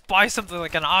 Just buy something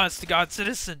like an honest-to-God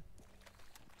citizen.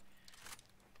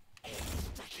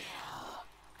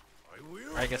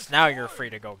 I guess now you're free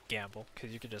to go gamble,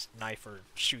 because you can just knife or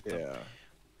shoot them. Yeah.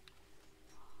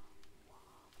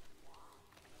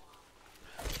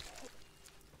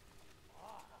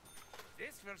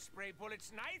 This will spray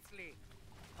bullets nicely.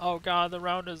 Oh god, the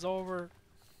round is over.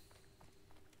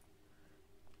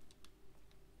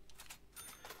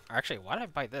 Actually, why did I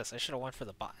buy this? I should have went for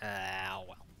the oh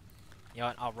well. You know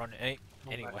what? I'll run it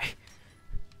anyway.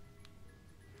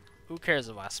 Who cares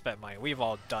if I spent money? We've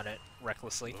all done it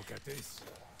recklessly. Look at this.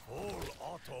 Full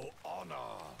auto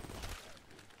honor.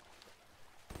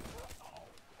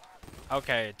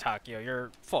 Okay, Takio,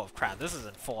 you're full of crap. This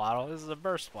isn't full auto. This is a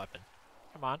burst weapon.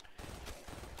 Come on.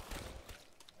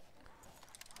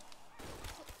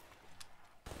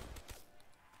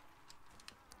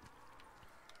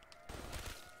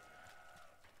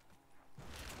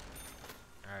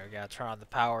 Alright, we gotta turn on the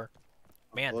power.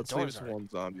 Man, Let's the leave doors this are... one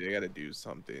zombie. I gotta do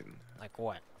something. Like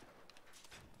what?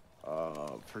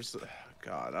 First,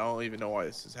 God, I don't even know why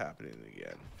this is happening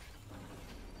again.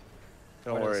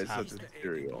 Don't What worry, is it's such a happening?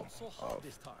 material. Not so hard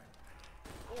this time.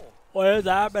 Oh, What is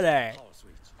happening? power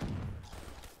switch.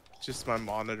 Just my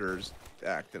monitor's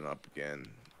acting up again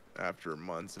after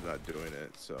months of not doing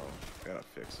it, so I gotta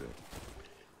fix it.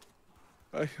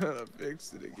 I gotta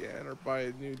fix it again or buy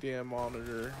a new damn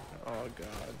monitor. Oh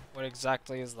god. What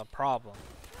exactly is the problem?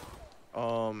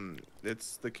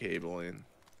 It's the cabling.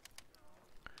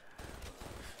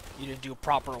 You didn't do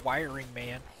proper wiring,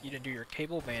 man. You didn't do your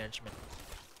cable management.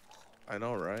 I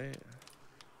know, right?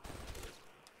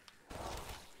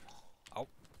 Oh.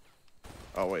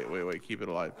 Oh wait, keep it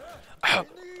alive. Alright,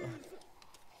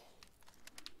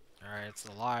 it's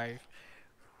alive.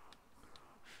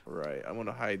 Right, I'm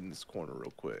gonna hide in this corner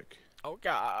real quick. Oh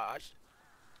gosh.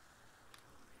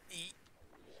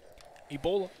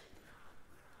 Ebola.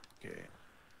 Okay.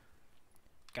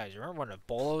 Guys, you remember when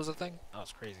Ebola was a thing? That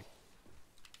was crazy.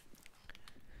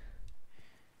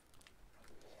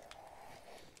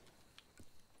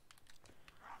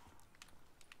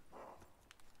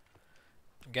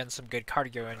 I'm getting some good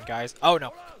cardio in, guys. Oh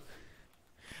no.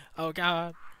 Oh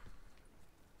god.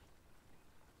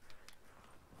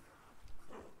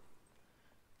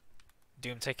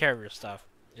 Doom, take care of your stuff.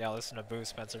 Yeah, listen to Boo,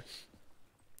 Spencer.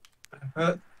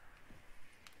 Tell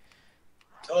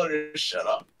her to shut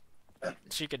up.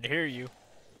 She can hear you.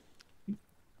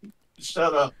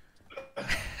 Shut up.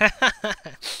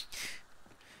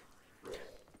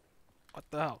 What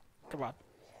the hell? Come on.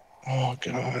 Oh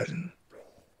god.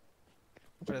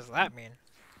 What does that mean?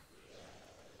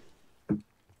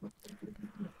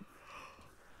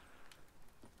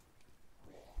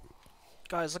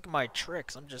 Guys, look at my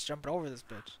tricks. I'm just jumping over this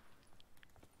bitch.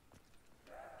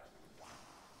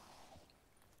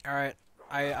 Alright.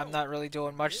 I'm not really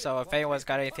doing much, so if anyone's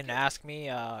got anything to ask me,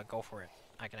 go for it.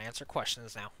 I can answer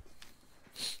questions now.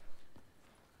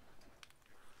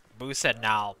 Boo said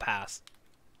nah, I'll pass.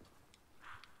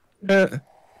 Yeah.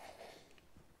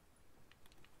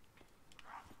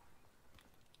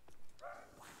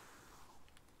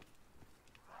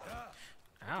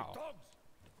 Ow. Dogs.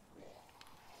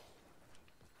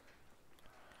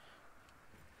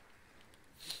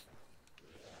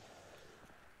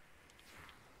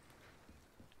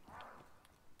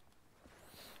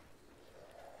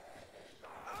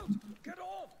 Out! Get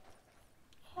off!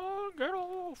 Oh, get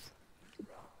off.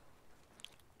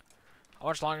 How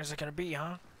much longer is it gonna be,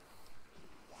 huh?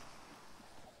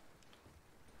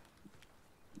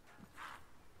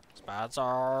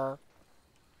 Spencer.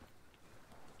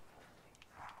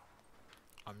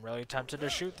 I'm really tempted to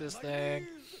shoot this thing.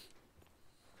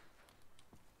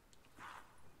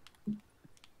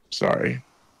 Sorry.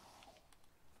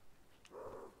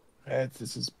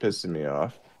 This is pissing me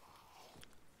off.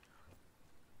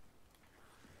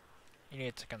 You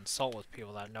need to consult with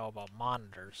people that know about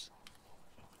monitors.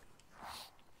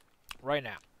 Right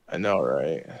now. I know,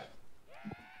 right?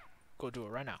 Go do it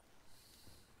right now.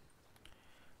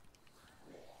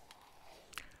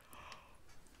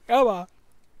 Come on.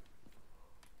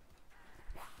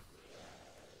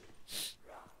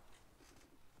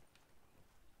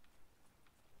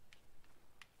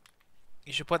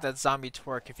 You should put that zombie to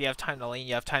work. If you have time to lean,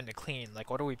 you have time to clean. Like,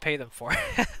 what do we pay them for?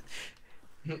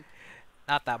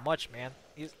 Not that much, man.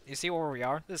 You see where we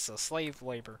are? This is a slave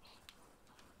labor.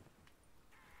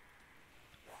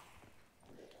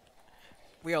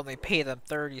 We only pay them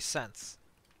 30 cents.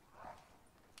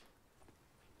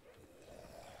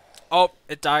 Oh,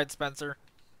 it died, Spencer.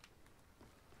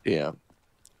 Yeah.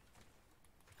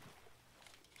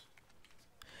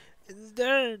 It's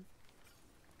dead.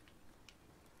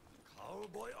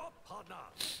 Cowboy up, partner!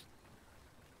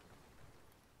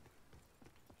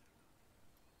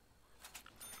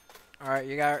 Alright,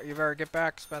 you better get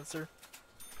back, Spencer.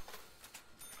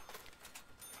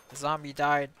 The zombie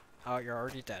died. Oh, you're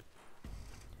already dead.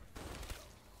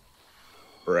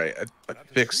 Right. I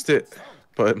fixed it,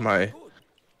 but my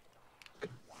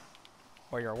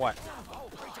Or you're what?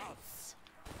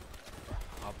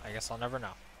 Oh, I guess I'll never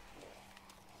know.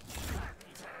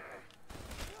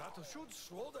 Got to shoot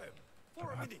Shreddin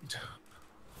for a minute.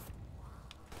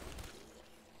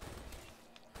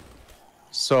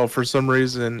 So for some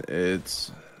reason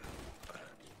it's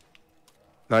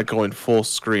not going full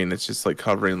screen. It's just like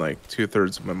covering like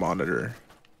 2/3 of my monitor.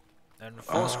 And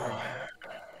full screen.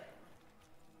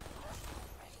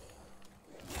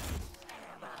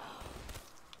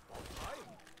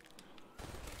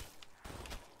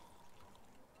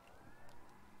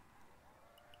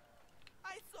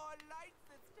 I saw light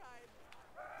this time.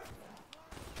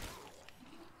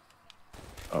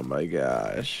 Oh my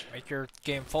gosh. Make your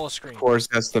game full screen. Of course,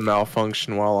 that's the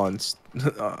malfunction while on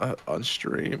on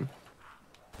stream.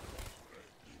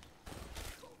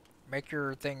 Make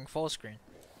your thing full screen.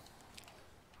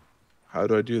 How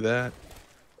do I do that?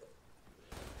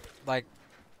 Like,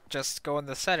 just go in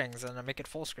the settings and then make it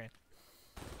full screen.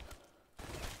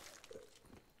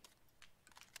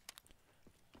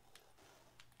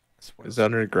 Is that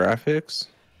under graphics?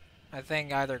 I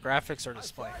think either graphics or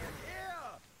display.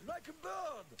 Like a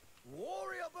bird,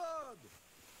 warrior bird.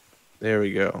 There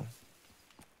we go.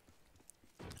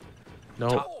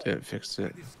 Nope, Top. didn't fix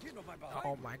it. The skin of my behind.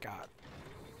 Oh my god.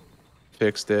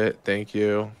 Fixed it. Thank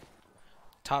you.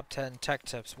 Top 10 tech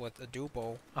tips with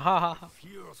Aduubo. Ahaha.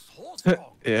 Fierce horse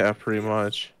dog. Yeah, pretty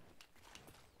much.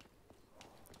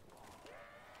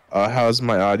 How's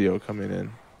my audio coming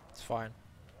in? It's fine.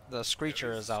 The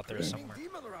Screecher is out there somewhere.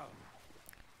 Demon around.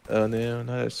 Oh no,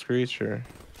 not a screecher.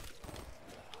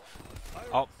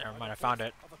 Oh, never mind. I found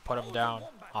it. Put him down.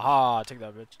 Wombat. Aha, take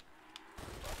that, bitch.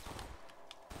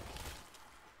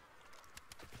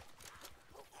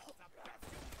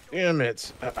 Damn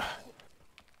it.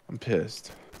 I'm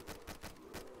pissed.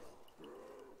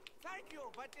 Thank you,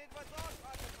 but it was all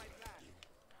part of my plan.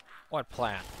 What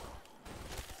plan?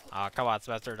 Ah, come on,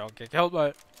 Spencer, don't get killed by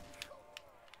it.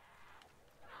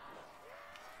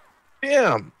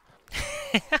 Damn.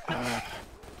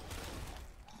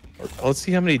 Let's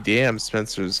see how many damn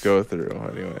Spencers go through,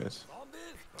 anyways.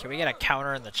 Can we get a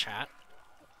counter in the chat?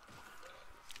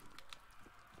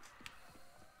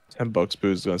 $10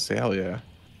 Boo's gonna say hell yeah.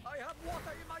 I have water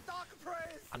in my dark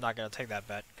praise. I'm not gonna take that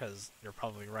bet because you're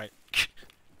probably right.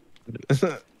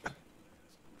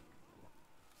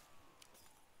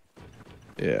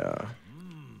 Yeah.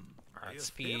 Alright,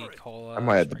 speed, cola. I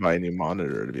might have to buy a new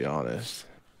monitor, to be honest.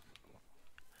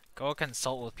 Go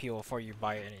consult with people before you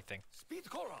buy anything. Speed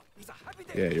Cora is a happy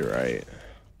day. Yeah, you're right.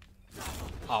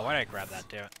 Oh, why did I grab that,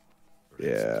 damn it?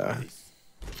 Yeah.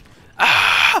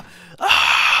 Ah!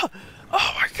 Ah!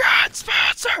 Oh my god,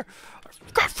 Spencer!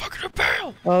 I got fucking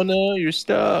impaled! Oh no, you're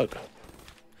stuck.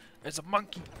 It's a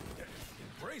monkey.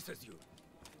 Embraces you.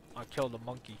 I killed a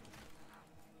monkey.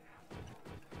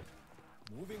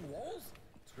 Moving walls?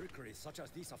 Trickery such as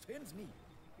this offends me.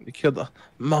 You killed the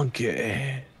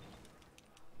monkey.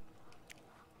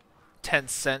 10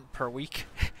 cents per week.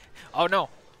 Oh no.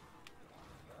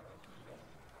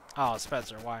 Oh,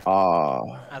 Spencer, why?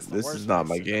 That's the This worst is not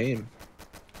my place. game.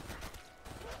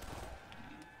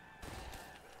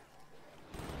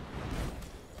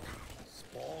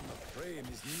 Spawn of frame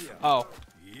is near. Oh,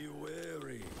 Be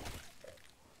wary.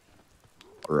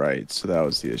 Right, so that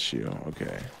was the issue.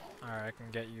 Okay. alright, I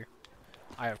can get you.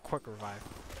 I have quick revive.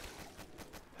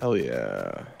 Hell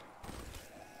yeah.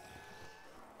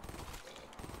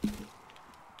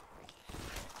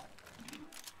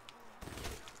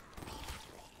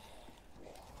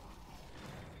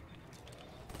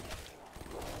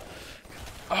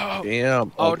 Oh,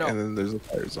 Damn. Oh, no. And then there's a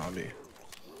fire zombie.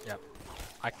 yep.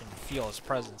 I can feel his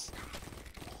presence.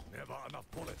 Never enough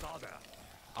bullets are there.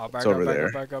 Oh, back It's up, over back there.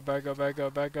 up, back up, back up, back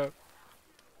up, back up.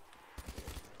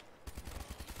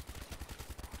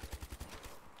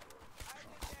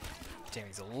 Damn,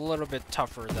 he's a little bit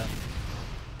tougher than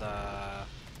the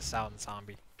sound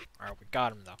zombie. Alright, we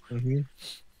got him though. Mm-hmm.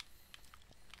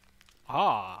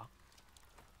 Ah.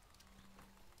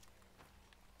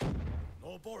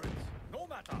 No Boris, no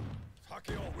matter.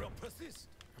 Takeo will persist.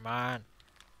 Come on.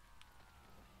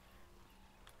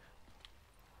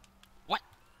 What?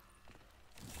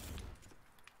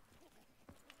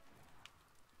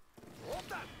 Drop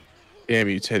that. Damn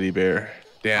you, teddy bear.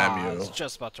 Damn I you. was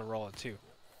just about to roll it too.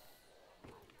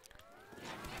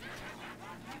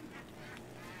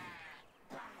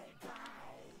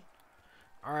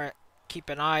 Alright, keep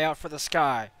an eye out for the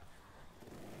sky.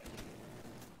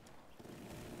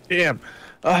 Damn.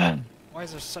 Ah. Why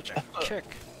is there such a kick?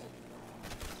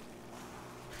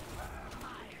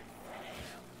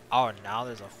 Oh, now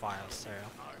there's a file sale.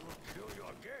 I will kill you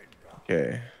again.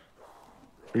 Okay.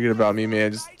 Forget about me,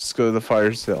 man. Just go to the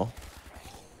fire sale.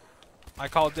 I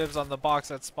call dibs on the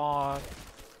box at spawn.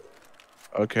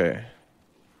 Okay.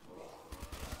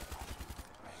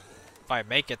 If I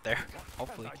make it there,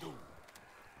 hopefully. I do.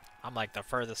 I'm like the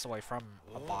furthest away from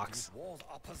a All box. these walls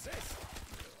are possessed.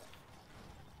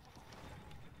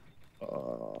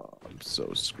 I'm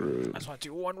so screwed. I just want to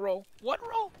do one roll. One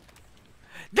roll.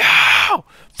 No!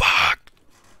 Fuck!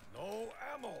 No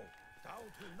ammo. Down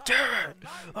to Damn it!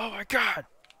 9. Oh my god!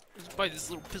 Just buy this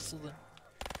little pistol then.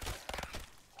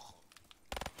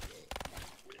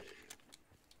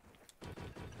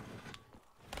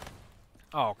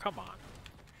 Oh, come on.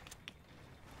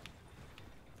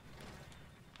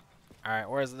 Alright,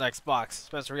 where's the next box?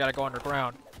 Spencer, we gotta go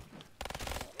underground.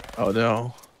 Oh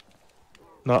no.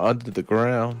 Not under the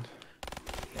ground.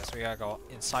 Yes, we gotta go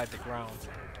inside the ground.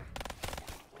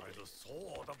 By the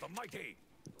sword of the mighty.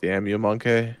 Damn you,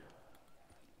 monkey.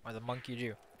 Why the monkey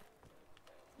do?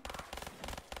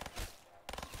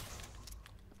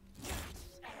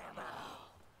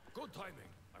 Good timing.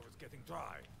 I was getting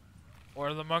dry.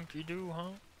 What the monkey do, huh?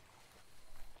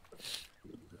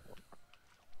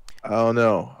 Oh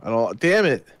no. I don't. Damn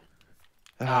it.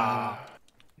 Ah.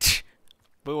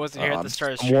 Boo wasn't here at the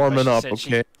start of the I'm stream, warming but up, she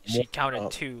said okay? she Warming counted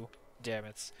up. 2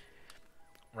 damage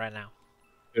right now.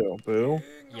 Ew, boo.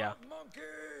 King Yeah. of monkeys.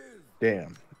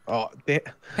 Damn. Oh, damn.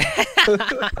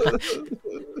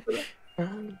 More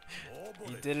You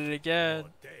bullets. did it again.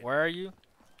 You're dead. Where are you?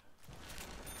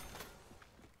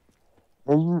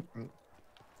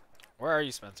 Where are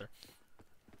you, Spencer?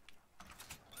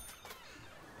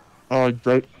 Oh,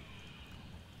 great.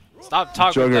 Stop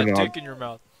talking with that Juggernaut. dick in your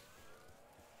mouth.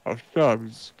 Oh, stop!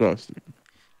 It's disgusting.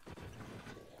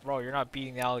 Bro, you're not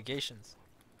beating the allegations.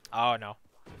 Oh no,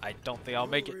 I don't think I'll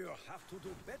make it. You have to do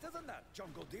better than that,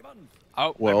 jungle demon. Oh,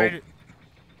 I Well, made it.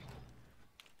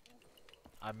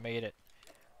 I made it.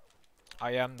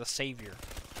 I am the savior.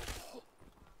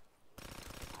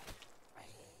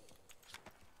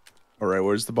 all right.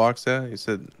 Where's the box at? You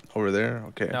said over there.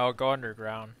 Okay. No, go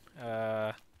underground.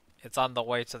 It's on the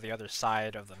way to the other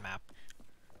side of the map.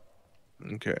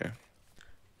 Okay.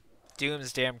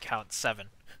 Doom's Dam count 7.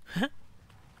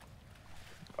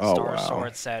 Oh Star wow.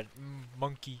 Sword said,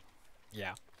 monkey.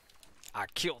 Yeah. I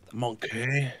killed them.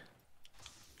 Monkey.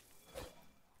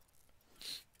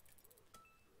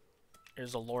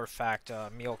 Here's a lore fact,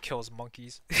 Meal kills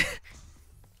monkeys. Hello,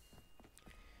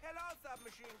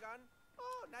 submachine gun.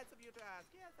 Oh, nice of you to ask.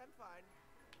 Yes, I'm fine.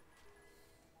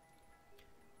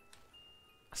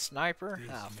 A sniper? This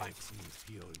Ah, fine. makes me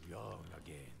feel young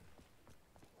again.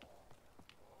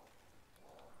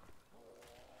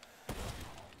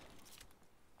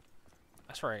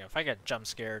 I swear, if I get jump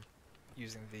scared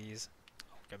using these,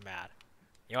 I'll get mad.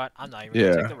 You know what? I'm not even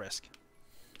gonna take the risk.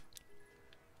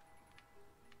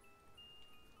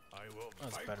 I will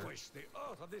That's better. vanquish the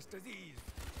earth of this disease.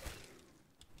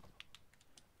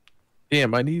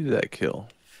 Damn, I needed that kill.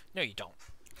 No, you don't.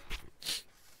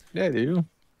 Yeah, I do.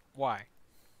 Why?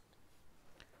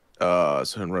 So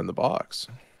I can run the box.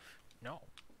 No.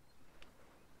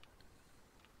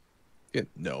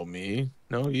 No me.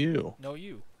 No you. No,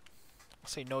 you. I'll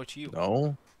say no to you.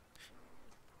 No.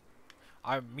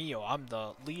 I'm Mio. I'm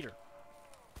the leader.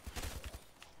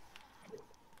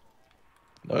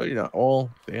 No, you're not.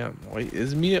 Oh, damn. Wait,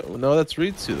 is me? No, that's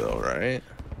Ritsu though, right?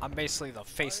 I'm basically the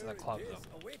face of the club, Fiery though.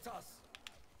 days await us.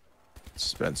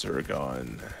 Spencer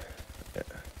gone. Stop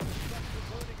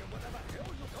returning and whatever hell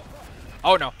you come from.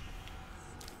 Oh no!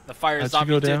 The fire How'd you zombie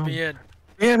go did down? me in.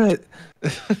 Damn it.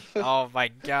 Oh my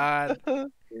god.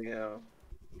 Yeah.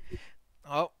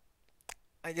 Oh.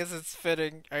 I guess it's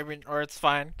fitting. I mean, or it's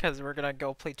fine, because we're gonna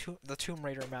go play the Tomb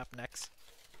Raider map next.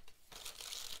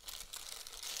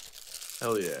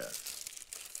 Hell yeah.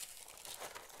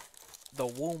 The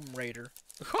Womb Raider.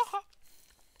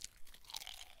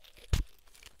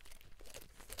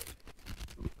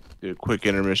 Do a quick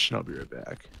intermission. I'll be right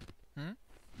back. Hmm?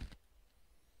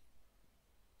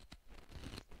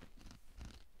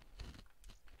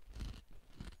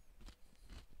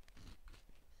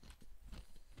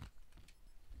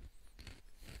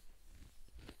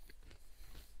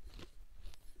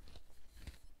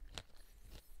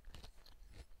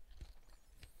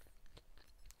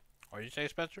 What did you say,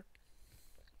 Spencer?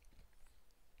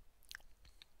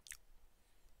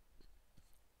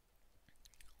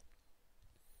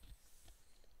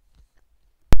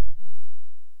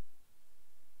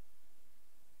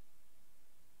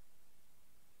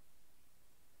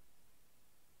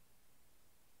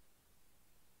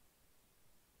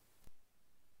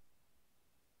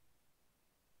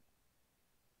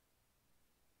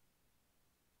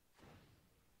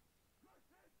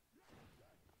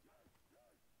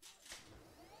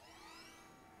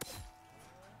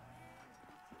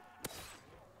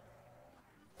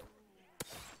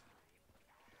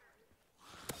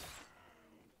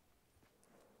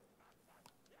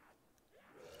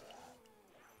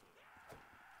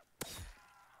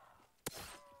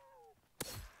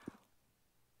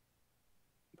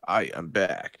 I am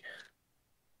back.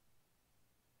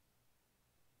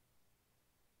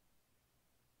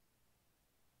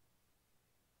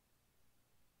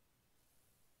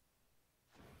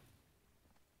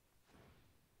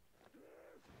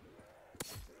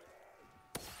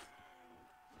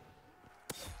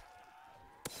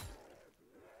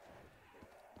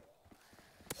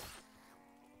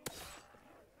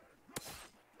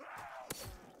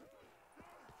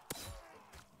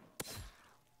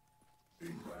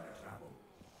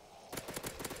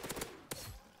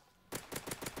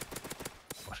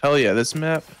 Hell yeah, this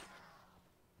map.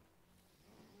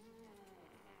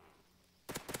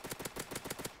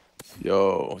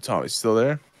 Yo, Tommy, still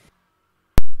there?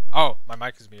 Oh, my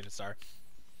mic is muted, sorry.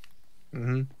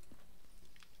 Mm-hmm.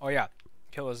 Oh yeah,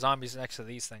 kill the zombies next to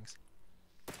these things.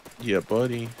 Yeah,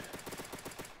 buddy.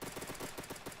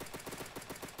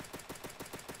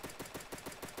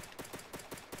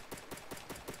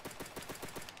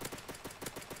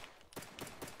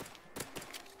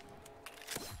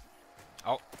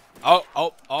 Oh, oh,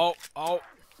 oh, oh, oh.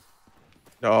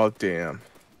 Oh, damn.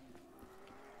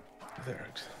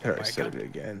 There I my said God. it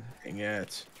again. Dang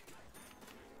it.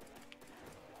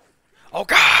 Oh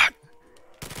god!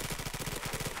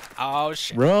 Oh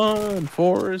shit. Run,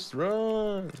 Forrest,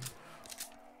 run.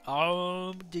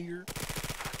 Oh dear.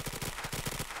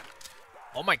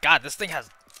 Oh my god, this thing has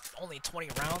only 20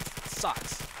 rounds? It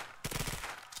sucks.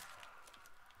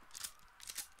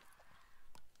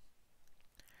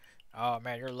 Oh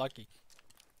man, you're lucky.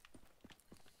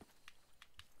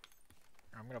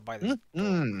 I'm gonna buy this.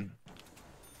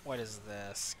 What is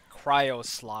this? Cryo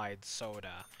Slide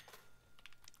Soda.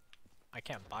 I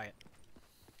can't buy it.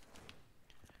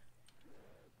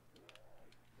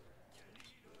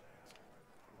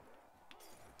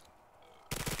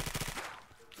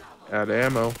 Add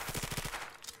ammo.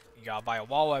 You gotta buy a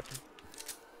wall weapon.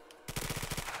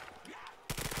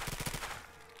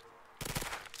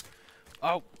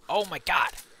 Oh, oh my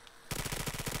god.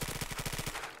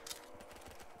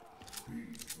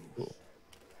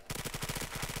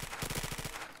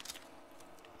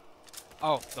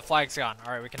 Oh, the flag's gone.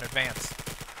 Alright, we can advance.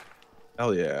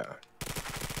 Hell yeah.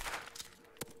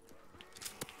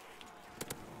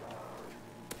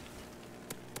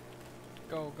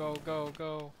 Go, go, go,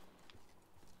 go.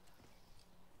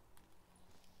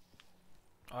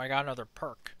 Oh, I got another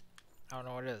perk. I don't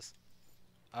know what it is.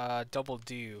 Double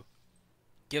do.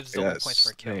 Gives double Yes, points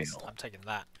for kills. snail. I'm taking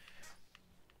that.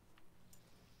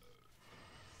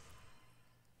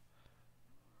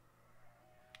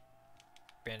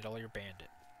 Bandolier Bandit.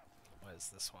 What is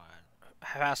this one?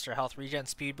 Faster health regen,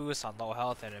 speed boost on low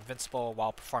health, and invincible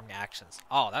while performing actions.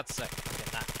 Oh, that's sick. I'm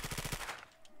getting that.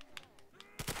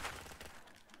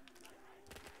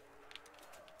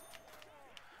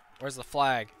 Where's the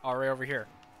flag? Oh, right over here.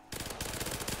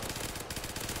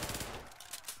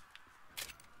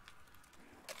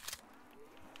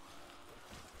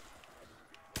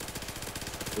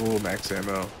 Ooh, max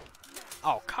ammo.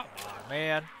 Oh, come on,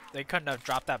 man. They couldn't have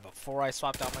dropped that before I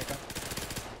swapped out my gun.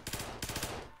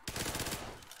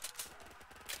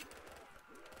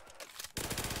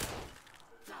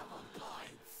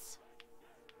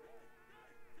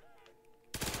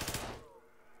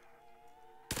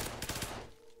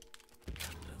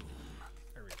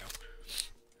 There we go.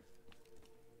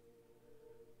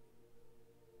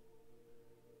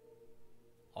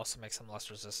 Also makes them less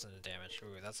resistant to damage.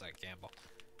 Ooh, that's a gamble.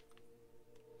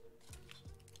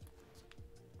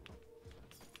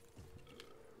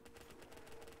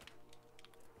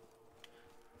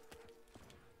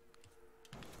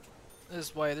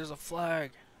 This way, there's a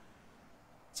flag.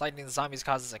 Lightning the zombies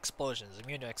causes explosions,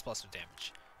 immune to explosive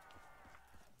damage.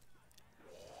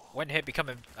 When hit, become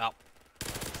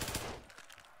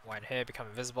When hit, become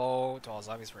invisible to all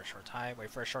zombies for a short time.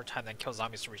 Wait for a short time, then kill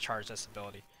zombies to recharge this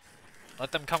ability.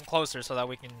 Let them come closer so that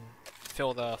we can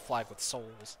fill the flag with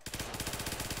souls.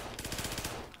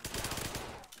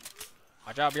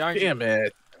 Watch out behind you. Damn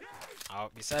it. Oh,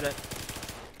 you said it.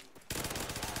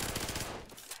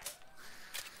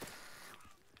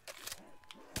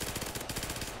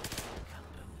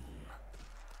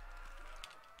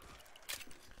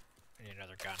 I need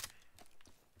another gun.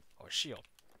 Oh, a shield.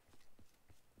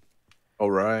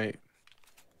 All right.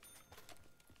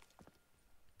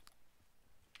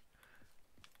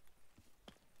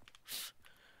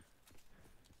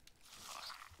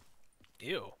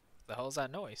 Ew. The hell is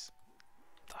that noise?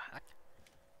 What the heck?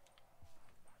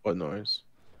 What noise?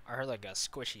 I heard like a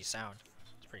squishy sound.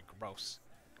 It's pretty gross.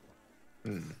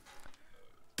 Hmm.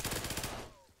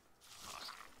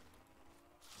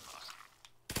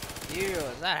 Ew,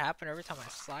 does that happen every time I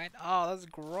slide? Oh, that's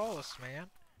gross, man.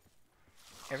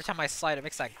 Every time I slide, it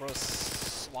makes that gross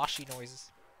sloshy noises.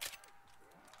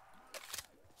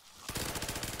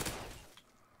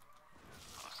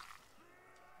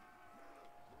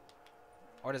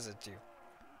 What does it do?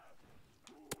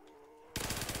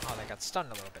 Oh, they got stunned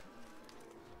a little bit.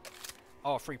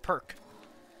 Oh, a free perk.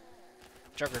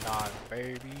 Juggernaut,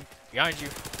 baby. Behind you.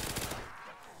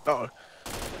 Oh.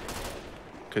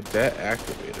 Cadet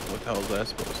activated. What the hell is that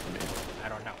supposed to mean? I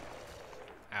don't know.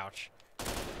 Ouch.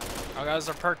 Oh, there's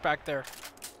a perk back there.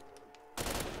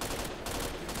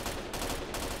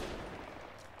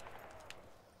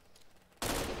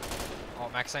 Oh,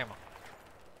 max ammo.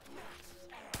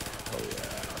 Oh yeah.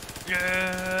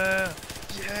 Yeah!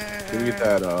 Yeah! Did we get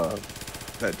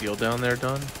that deal down there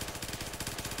done?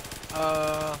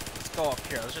 Let's go up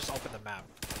here. Let's just open the map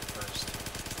first.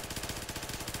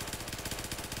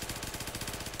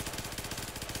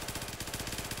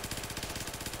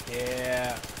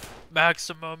 Yeah.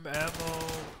 Maximum ammo.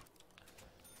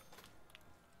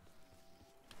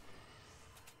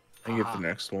 And get the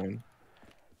next one.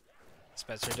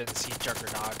 Spencer didn't see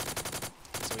Juggernaut,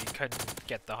 so he couldn't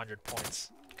get the 100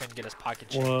 points. Couldn't get his pocket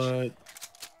change. What?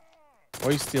 Why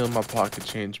are you stealing my pocket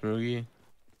change, Moogie?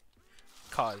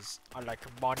 Cause I like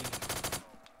money.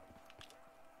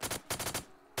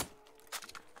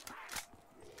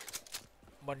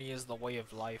 Money is the way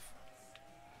of life.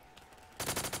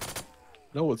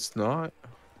 No, it's not.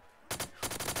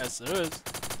 Yes, it is.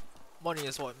 Money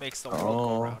is what makes the world go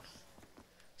Oh. round.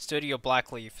 Studio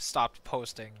Blackleaf stopped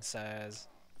posting, says,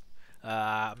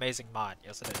 amazing mod.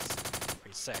 Yes, it is.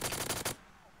 Pretty sick.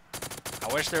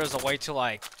 I wish there was a way to,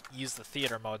 like, use the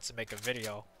theater modes to make a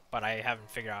video, but I haven't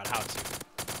figured out how to.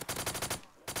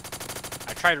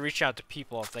 I tried reaching out to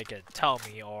people if they could tell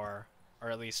me or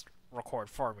at least record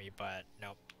for me, but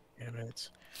nope, Damn it.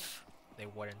 they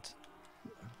wouldn't.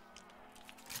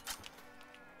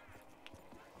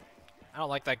 I don't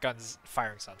like that gun's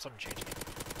firing sound, so I'm changing it.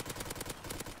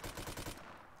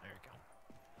 There we go.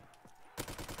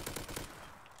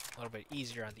 A little bit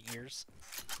easier on the ears.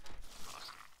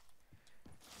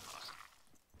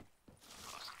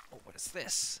 Oh, what is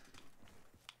this?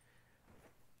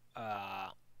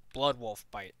 Blood Wolf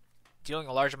Bite. Dealing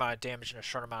a large amount of damage in a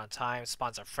short amount of time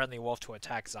spawns a friendly wolf to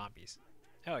attack zombies.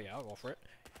 Hell yeah, I'll go for it.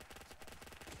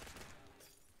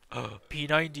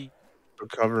 P90.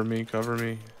 Cover me, cover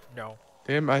me. No,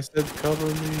 Damn, I said cover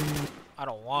me. I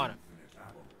don't want it.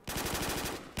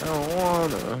 I don't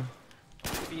wanna.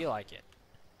 Feel like it.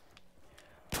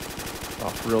 Oh,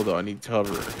 for real though, I need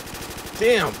cover.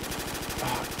 Damn!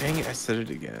 Oh, dang it, I said it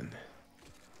again.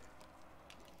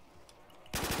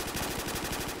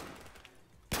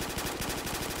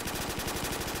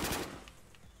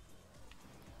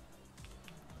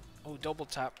 Oh, double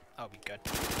tap. That'll be good.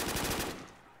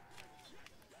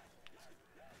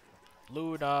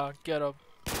 Luna, get him.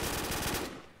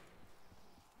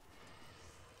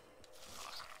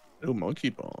 Ooh, monkey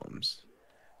bombs.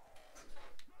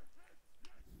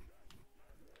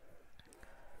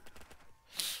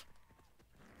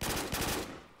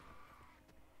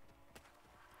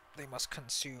 They must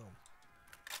consume.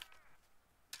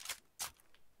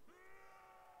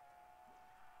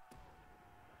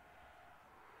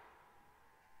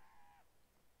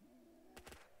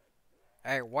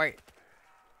 Hey, wait.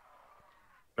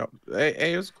 No,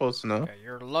 hey, it was close enough. Okay,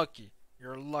 you're lucky.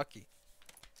 You're lucky.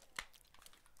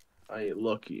 I ain't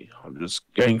lucky. I'm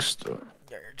just gangster.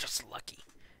 Yeah, you're just lucky.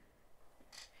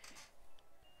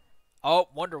 Oh,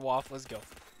 Wonder Waff, let's go.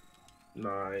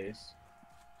 Nice.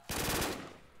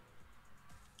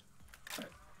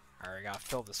 Alright, I gotta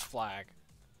fill this flag.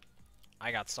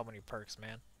 I got so many perks,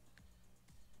 man.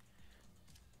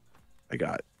 I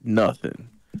got nothing.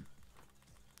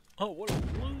 Oh, what a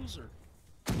loser.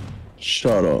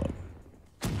 Shut up.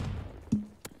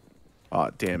 Aw, oh,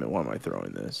 damn it. Why am I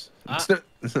throwing this? You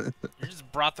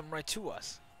just brought them right to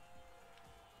us.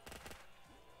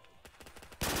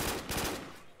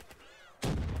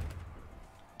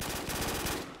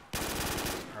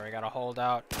 Alright, we gotta hold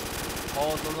out.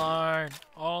 Hold the line.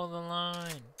 Hold the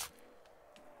line.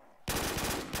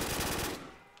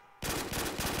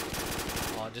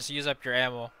 Oh, just use up your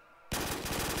ammo.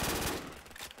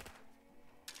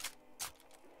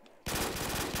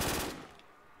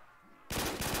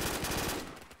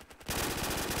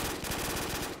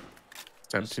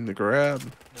 Tempting to grab.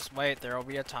 Just wait, there will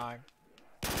be a time.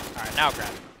 Alright, now grab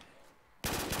it.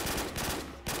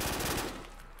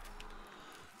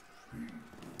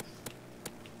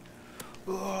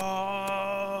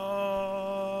 Oh!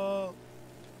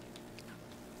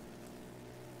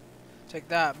 Take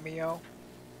that, Mio.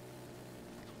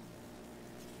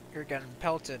 You're getting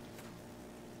pelted.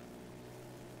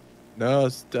 No,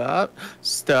 stop.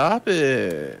 Stop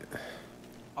it.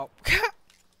 Oh.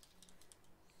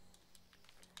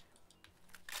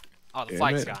 Oh, the Damn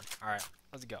flag's it. gone. Alright,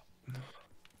 let's go.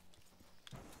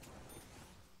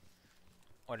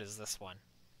 What is this one?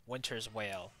 Winter's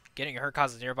Wail. Getting hurt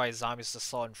causes nearby zombies to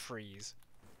slow and freeze.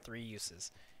 3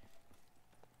 uses.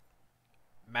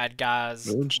 Mad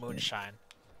Gaz Moonshine.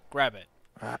 Grab it.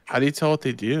 How do you tell what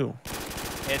they do?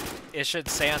 It should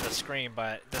say on the screen,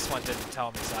 but this one didn't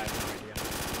tell me, so I have no idea.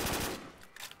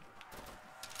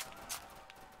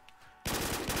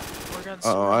 We're getting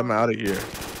Oh, I'm out of here.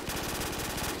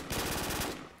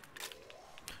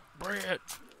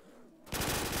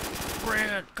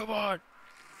 Brand, come on!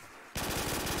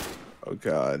 Oh,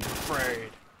 God. Afraid.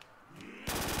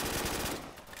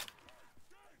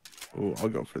 Ooh, I'll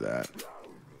go for that.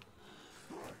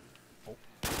 Oh.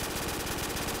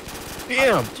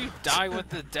 Damn! How did you die with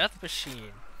the death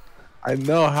machine? I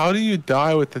know. How do you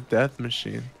die with the death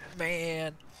machine?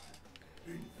 Man.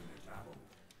 You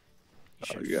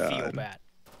should God. feel bad.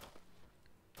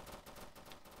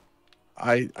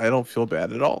 I don't feel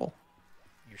bad at all.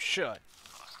 You should.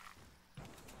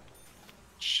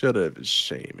 Should have is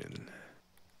shaming.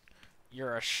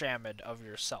 You're a shaman of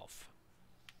yourself.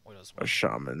 What else? A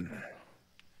shaman.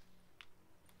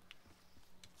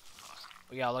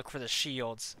 We gotta look for the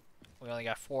shields. We only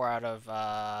got 4 out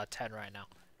of 10 right now.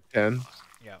 10.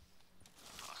 Yeah.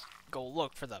 Go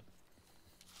look for them.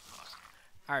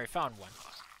 I already found one.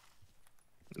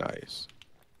 Nice.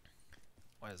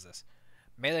 What is this?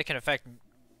 Melee can affect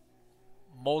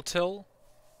multiple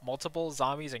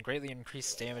zombies and greatly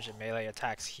increase damage and melee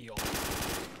attacks heal.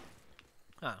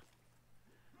 Huh.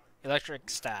 Electric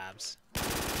stabs.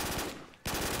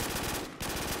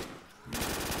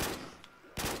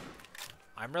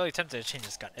 I'm really tempted to change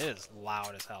this gun. It is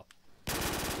loud as hell.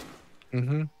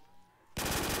 Mm-hmm.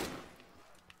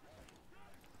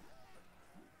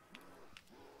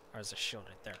 There's a shield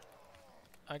right there.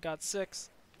 I got 6.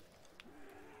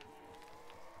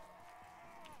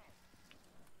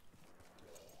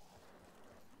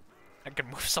 I can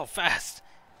move so fast.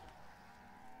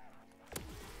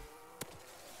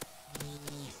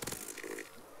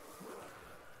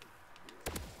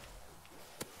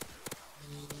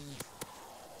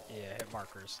 Yeah, hit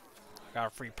markers. Got a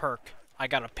free perk. I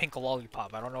got a pink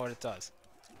lollipop. I don't know what it does.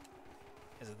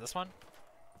 Is it this one?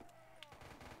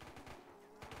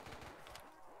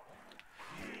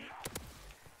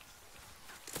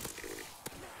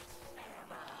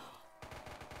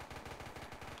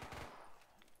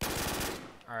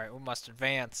 Alright, we must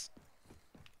advance.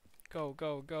 Go,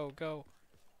 go, go, go.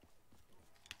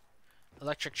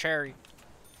 Electric cherry.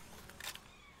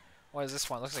 What is this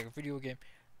one? Looks like a video game.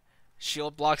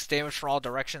 Shield blocks damage from all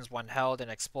directions when held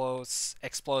and explodes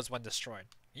when destroyed.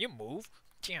 You move?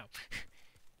 Damn.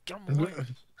 Get on my way.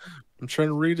 I'm trying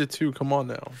to read it too. Come on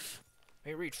now.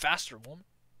 Hey, read faster, woman.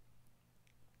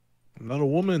 I'm not a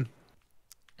woman.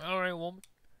 Alright, woman.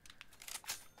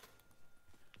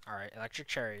 Alright, electric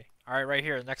cherry. Alright, right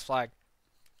here, next flag.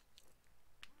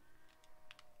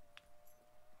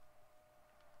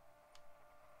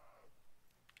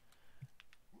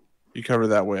 You cover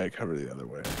that way, I cover the other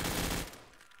way.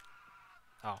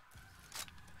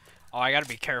 Oh, I gotta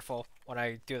be careful when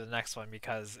I do the next one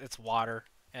because it's water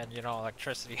and, you know,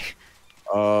 electricity.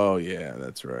 Oh, yeah,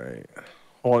 that's right.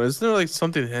 Hold on, isn't there like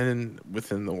something hidden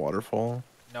within the waterfall?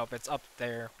 Nope, it's up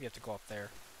there. We have to go up there.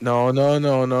 No, no,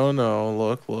 no, no, no.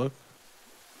 Look, look.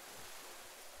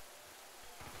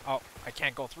 Oh, I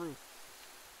can't go through.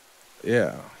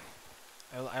 Yeah.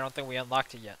 I don't think we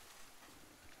unlocked it yet.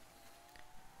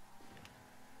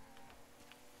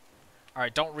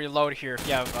 Alright, don't reload here if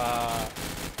you have,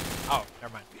 Oh,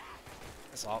 never mind.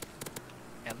 That's all.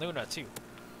 And Luna, too.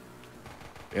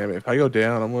 Damn, if I go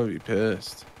down, I'm gonna be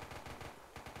pissed.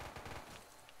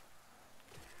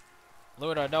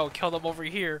 Luna, no, kill them over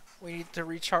here. We need to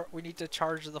recharge. We need to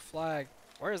charge the flag.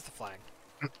 Where is the flag?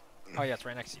 Oh, yeah, it's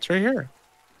right next to you. It's right here.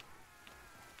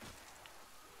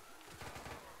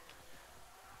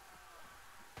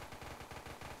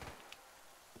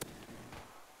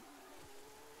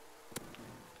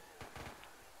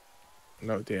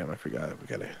 No, damn, I forgot. We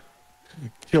gotta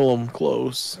kill him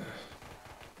close.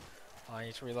 Oh, I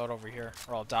need to reload over here,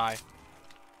 or I'll die.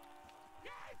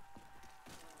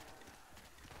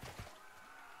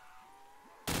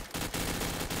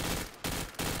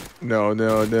 No,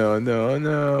 no, no, no,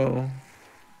 no.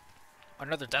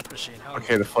 Another death machine. Hell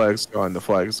Okay, the flag's gone. The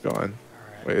flag's gone.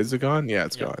 Alright. Wait, is it gone? Yeah,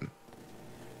 it's Yep. gone.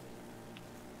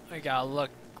 We gotta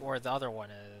look where the other one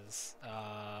is.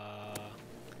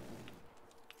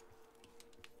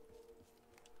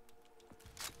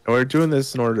 And we're doing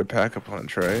this in order to pack a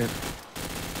punch, right?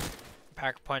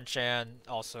 Pack a punch and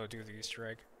also do the Easter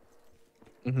egg.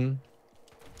 Mm-hmm.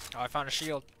 Oh, I found a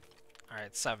shield.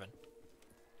 Alright, 7.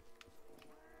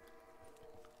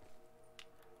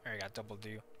 Alright, got double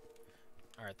do.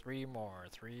 Alright, 3 more,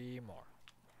 3 more.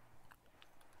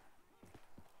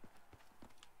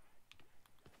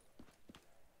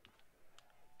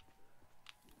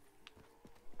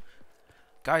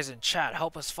 Guys in chat,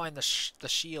 help us find the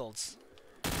shields.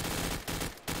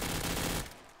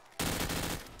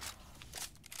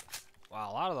 Wow,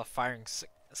 a lot of the firing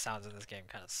sounds in this game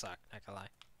kind of suck, not gonna lie.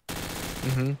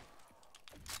 Mm-hmm.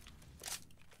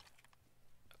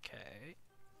 Okay.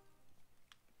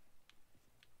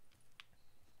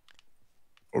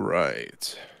 All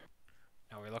right.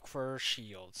 Now we look for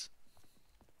shields.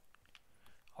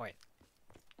 Oh, wait.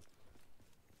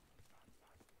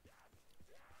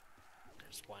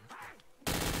 There's one.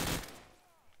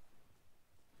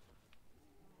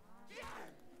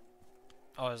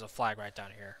 Oh, there's a flag right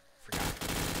down here. Forgot.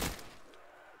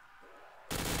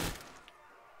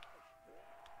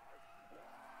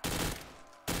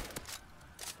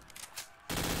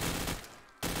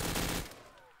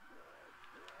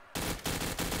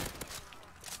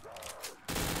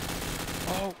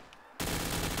 Oh!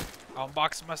 I'll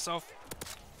unbox myself.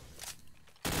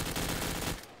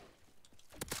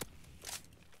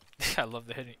 I love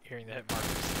hearing the hit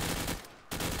markers.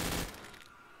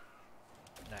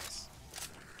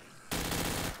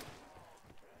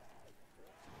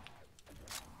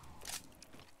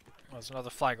 Oh, there's another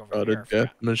flag over Got a here. I death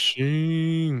forgot.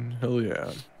 machine. Hell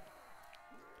yeah.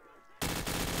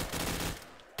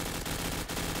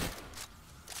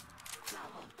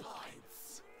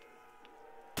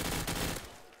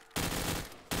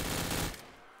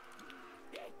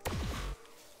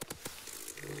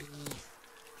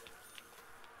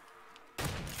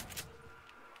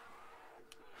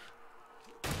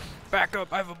 Back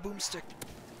up! I have a boomstick.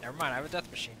 Never mind. I have a death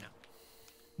machine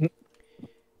now.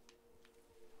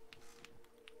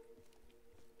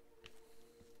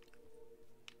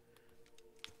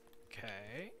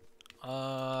 Okay.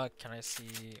 Can I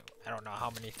see? I don't know how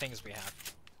many things we have.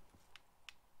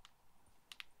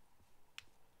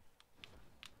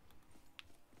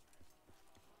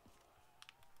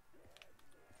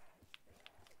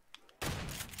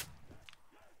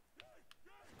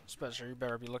 Spencer, you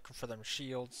better be looking for them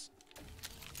shields.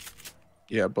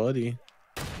 Yeah, buddy.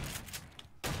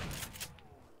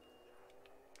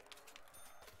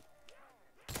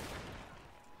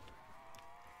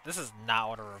 This is not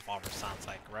what a revolver sounds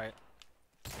like, right?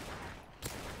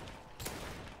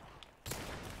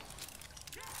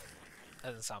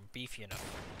 Doesn't sound beefy enough.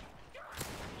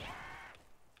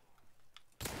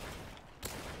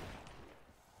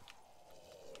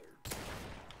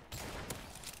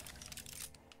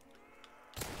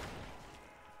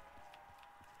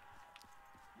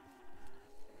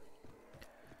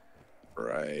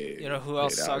 Right. You know who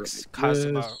else Made out sucks? like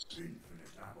Kazuma this.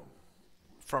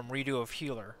 from Redo of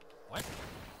Healer. What?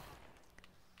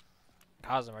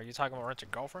 Kazuma, are you talking about Rent a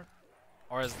Girlfriend?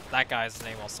 Or is that guy's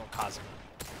name also Kazuma?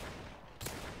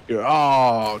 Yeah,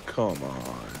 oh, come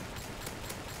on.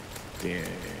 Dang.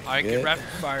 I get it. rapid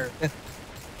fire.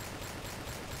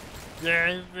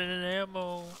 Yeah, infinite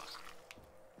ammo.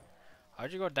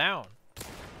 How'd you go down?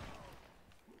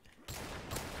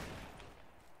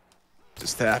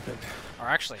 Just happened. Or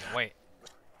actually, wait.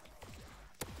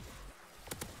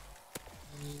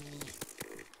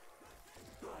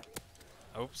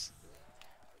 Oops.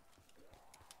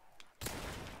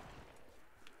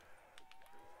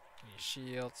 Any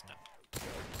shields? No.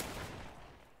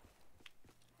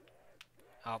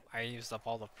 Oh, I used up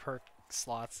all the perk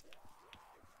slots.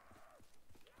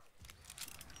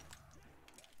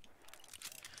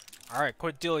 Alright,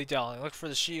 quit dilly-dallying. Look for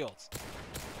the shields.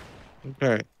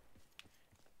 Okay.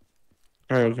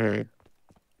 Okay.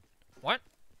 What?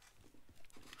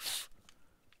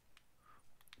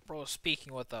 Bro,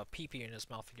 speaking with a pee-pee in his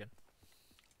mouth again.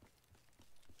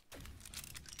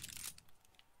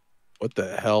 What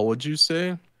the hell would you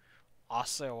say? I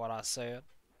said what I said.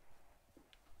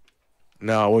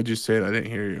 No, what'd you say? I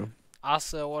didn't hear you. I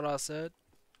said what I said.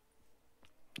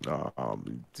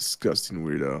 Disgusting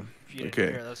weirdo. If you didn't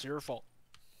Okay. hear, that's your fault.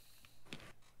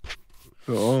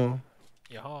 Oh,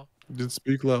 Yeah, huh? didn't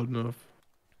speak loud enough.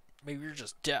 Maybe you're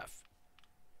just deaf.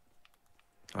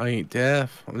 I ain't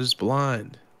deaf. I'm just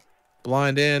blind.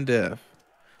 Blind and deaf.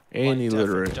 And Blind, deaf, and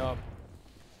illiterate. dumb.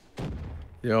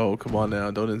 Yo, come on now.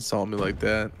 Don't insult me like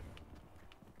that.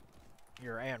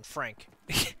 You're Anne Frank.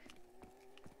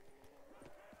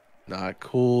 Not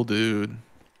cool, dude.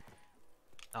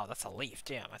 Oh, that's a leaf.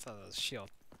 Damn, I thought that was a shield.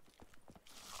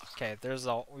 Okay, there's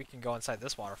a. We can go inside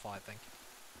this waterfall, I think.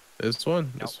 This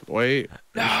one? Nope. Wait. Are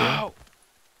you sure? No!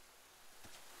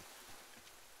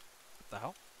 What the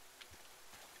hell?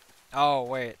 Oh,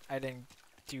 wait. I didn't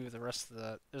do the rest of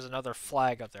the... There's another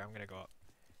flag up there. I'm gonna go up.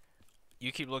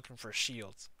 You keep looking for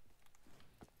shields.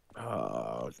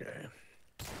 Oh, okay.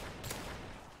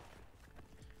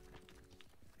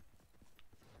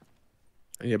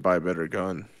 I need to buy a better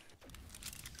gun.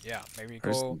 Yeah, maybe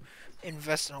There's- go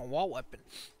invest in a wall weapon.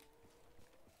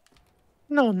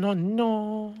 No, no,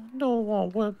 no. No wall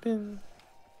weapon.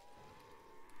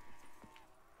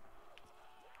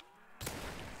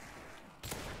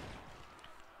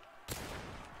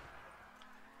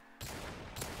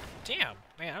 Damn,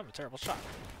 man, I'm a terrible shot.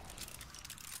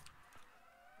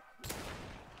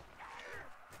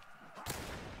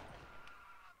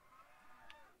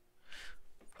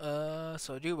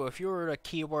 So Aduubo, if you were to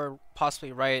keyword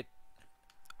possibly write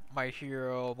My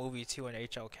Hero Movie 2 and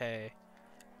HLK,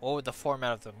 what would the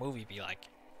format of the movie be like?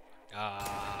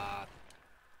 I'm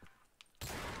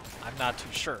not too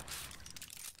sure.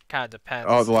 Kind of depends.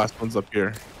 Oh, the last one's up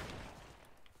here.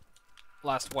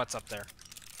 Last what's up there?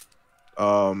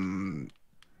 What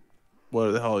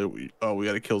the hell are we? Oh, we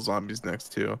gotta kill zombies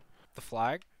next too. The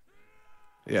flag?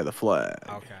 Yeah, the flag.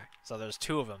 Okay, so there's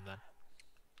two of them then.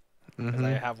 Because I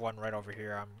have one right over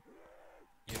here I'm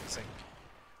using.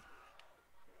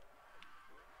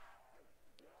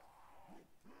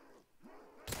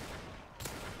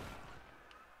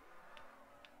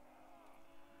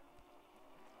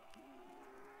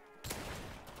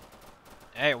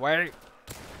 Hey, wait.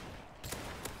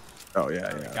 Oh yeah,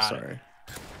 Oh, we yeah. got it. Sorry.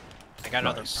 I got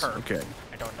another Nice. perk. Okay.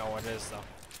 I don't know what it is though.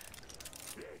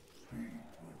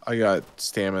 I got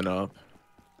stamina up.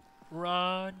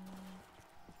 Run.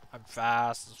 I'm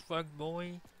fast as fuck,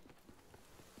 boy.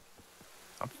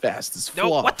 I'm fast as No,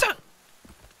 fluff. what the?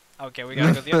 Okay, we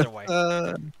gotta go the other way.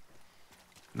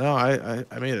 No, I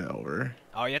made it over.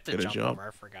 Oh, you have to Get a jump jump. over.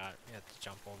 I forgot. You have to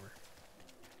jump over.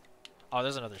 Oh,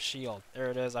 there's another shield. There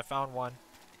it is. I found one.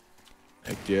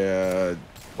 Heck yeah.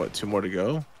 What, 2 more to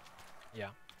go? Yeah.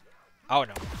 Oh,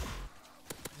 no.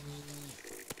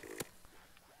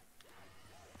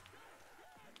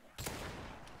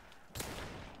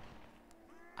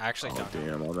 I actually Oh, don't know.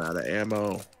 damn. I'm out of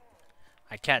ammo.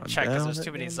 I can't I'm check because down there's to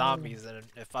too many ammo. zombies, and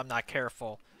if I'm not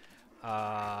careful,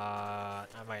 I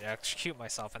might execute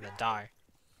myself and then die.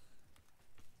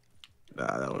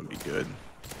 Nah, that wouldn't be good.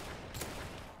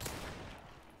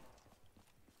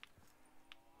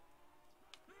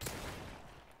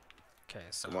 Okay,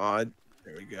 so... Come on.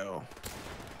 There we go.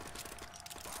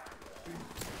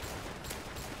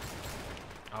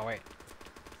 Oh, wait.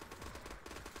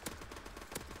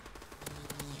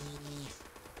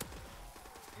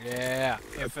 Yeah,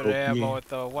 infinite OP. ammo with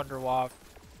the Wonder Waff.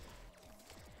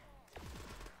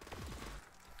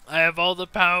 I have all the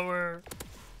power.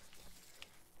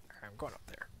 I'm going up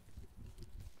there.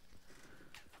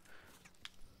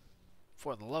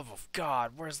 For the love of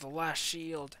God, where's the last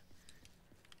shield?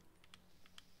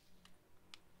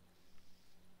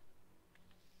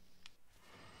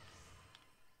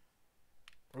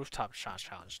 Rooftop shot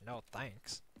challenge. No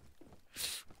thanks.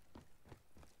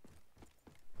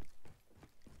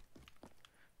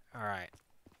 Alright.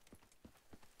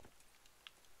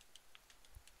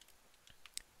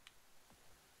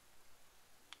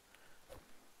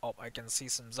 Oh, I can see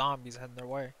some zombies heading their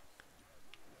way.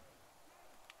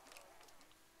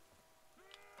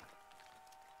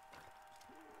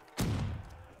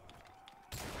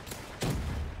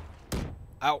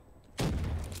 Ow.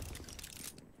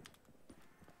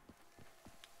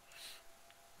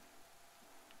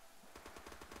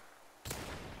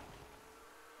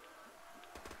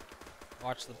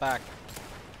 Watch the back.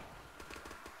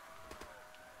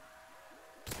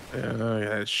 Yeah, I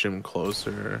gotta shim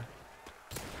closer.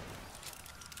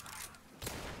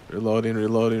 Reloading,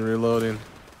 reloading, reloading.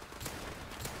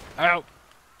 Ow.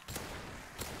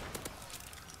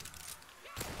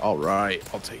 All right,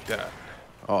 I'll take that.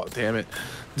 Oh, damn it.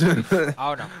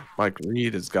 Oh no. My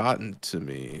greed has gotten to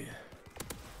me.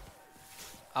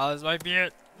 Oh, this might be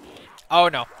it. Oh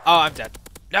no. Oh, I'm dead.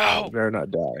 You No! better not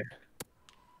die.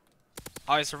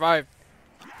 Oh, I survived.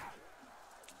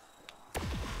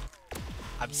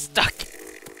 I'm stuck.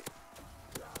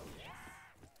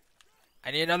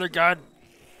 I need another gun.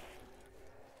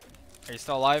 Are you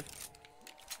still alive?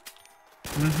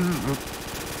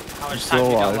 Mm-hmm. How much still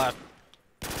time you got alive. left?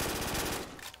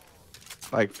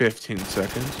 Like 15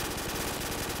 seconds.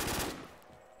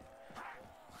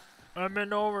 I'm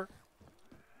in over.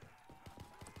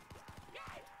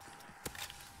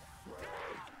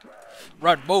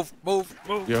 Run, move, move,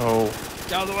 move. Yo.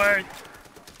 Get out of the way.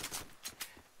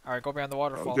 Alright, go behind the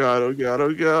waterfall. Oh god, oh god,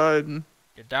 oh god.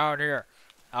 Get down here.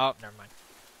 Oh, never mind.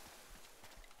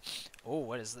 Oh,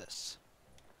 what is this?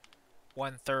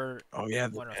 1/3. Oh yeah,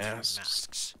 the One of 3 masks.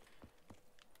 masks.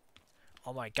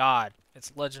 Oh my god.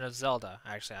 It's Legend of Zelda.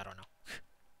 Actually, I don't know.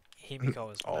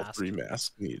 Himiko is All masked. 3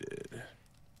 masks needed.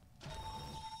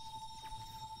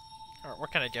 Alright,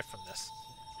 what can I get from this?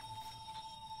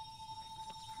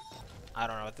 I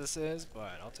don't know what this is,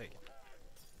 but I'll take it.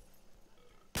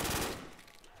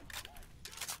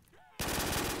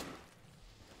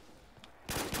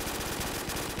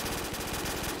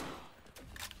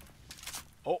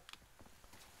 Oh!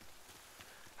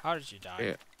 How did you die?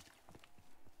 Yeah.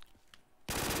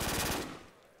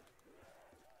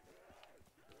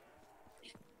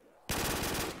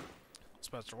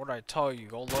 Spencer, what did I tell you?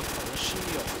 Go look for the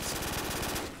shields.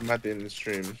 I'm at the end of the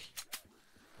stream.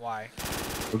 Why?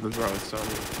 Something's wrong with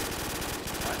Sony.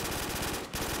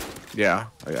 What? Yeah,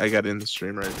 I got in the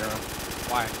stream right now.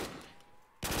 Why?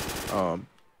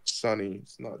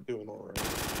 Sonny's not doing alright.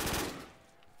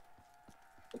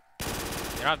 You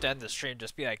don't have to end the stream,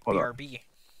 just be like Hold on. BRB.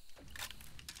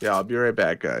 Yeah, I'll be right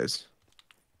back, guys.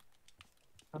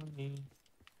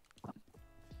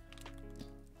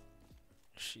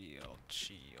 Shield,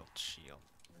 shield, shield.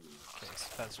 Okay,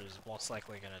 Spencer's most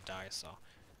likely gonna die, so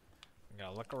I'm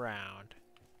gonna look around.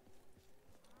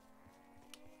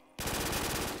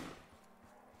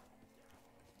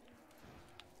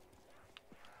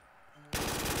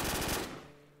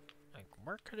 Like,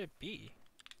 where could it be?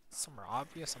 Somewhere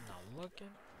obvious I'm not looking.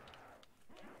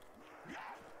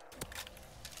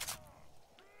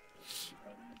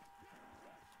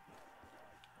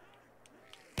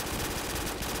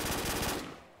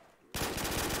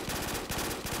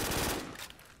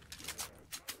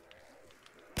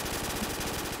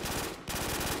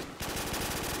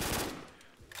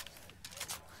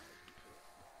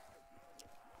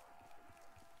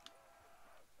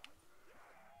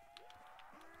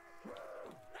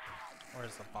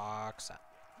 the box.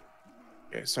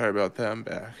 Okay, sorry about that. I'm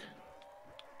back.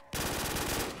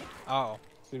 Oh.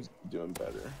 Seems to be doing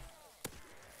better.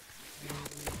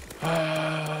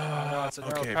 Oh no, it's a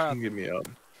narrow Okay, if you path. can get me up.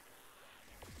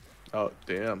 Oh,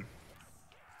 damn.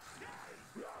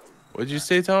 What'd you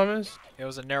say, Thomas? It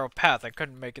was a narrow path. I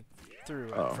couldn't make it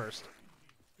through at Oh. first.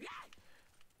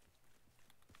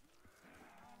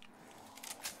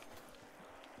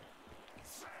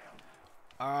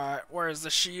 Alright, where's the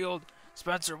shield?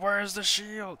 Spencer, where's the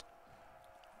shield?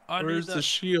 I Where's need the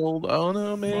shield? I don't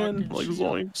know, man. fucking Like shield.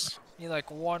 zoinks. Need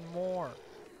like one more.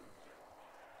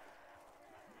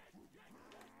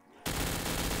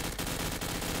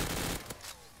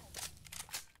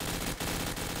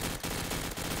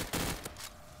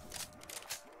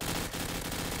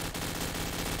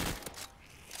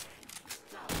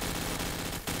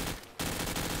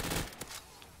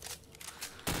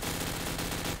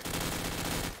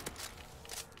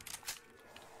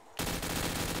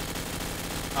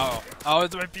 Oh,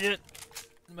 it might be it.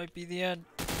 It might be the end.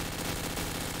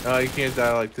 No, you can't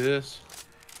die like this.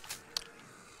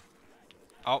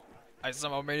 Oh, I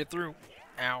somehow made it through.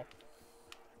 Ow.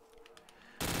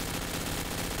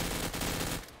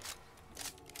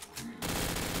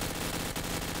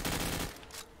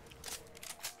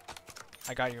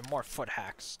 I got even more foot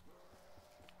hacks.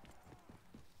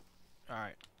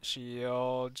 Alright.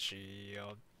 Shield,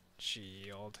 shield,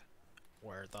 shield.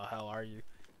 Where the hell are you?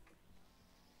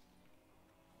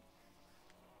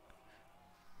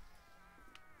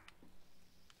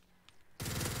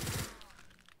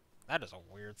 That is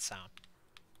a weird sound.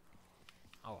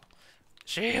 Oh.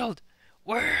 Shield!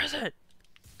 Where is it?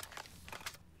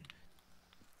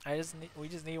 We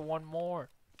just need one more.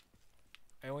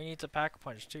 And we need to pack a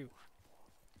punch too.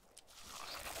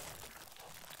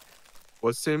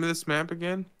 What's the name of this map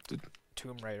again?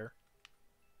 Tomb Raider.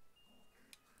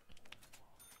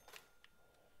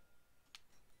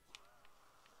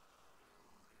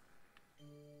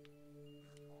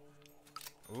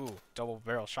 Ooh, double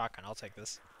barrel shotgun. I'll take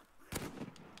this.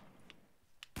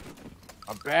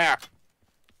 I'm back.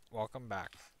 Welcome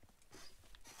back.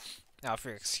 Now, if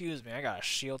you excuse me, I got a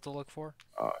shield to look for.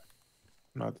 I'm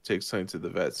about to take something to the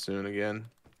vet soon again.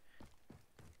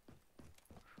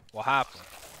 What happened?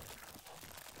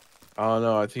 I don't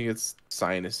know. I think it's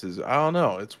sinuses. I don't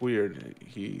know. It's weird.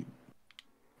 He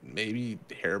maybe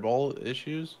hairball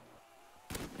issues.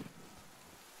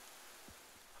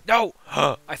 No!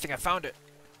 I think I found it.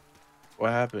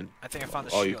 What happened? I think I found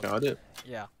the Oh, shield. you found it?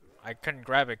 Yeah. I couldn't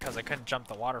grab it because I couldn't jump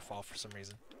the waterfall for some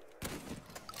reason.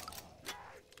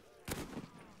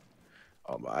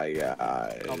 Oh my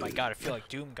god. Oh my god, I feel like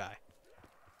Doom Guy.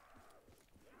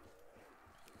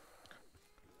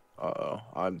 Uh-oh.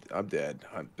 I'm dead.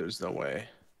 There's no way.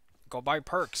 Go buy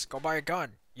perks. Go buy a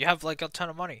gun. You have like a ton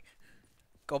of money.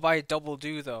 Go buy a double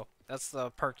do though. That's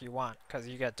the perk you want because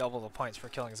you get double the points for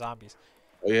killing zombies.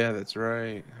 Oh yeah, that's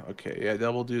right. Okay, yeah,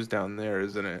 double dude's down there,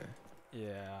 isn't it?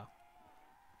 Yeah.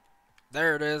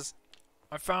 There it is.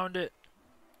 I found it.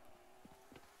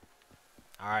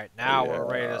 Alright, now we're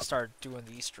ready to start doing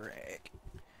the Easter egg.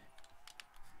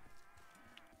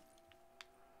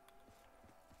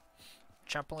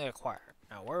 Trampoline acquired.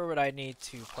 Now, where would I need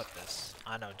to put this?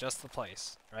 I know, just the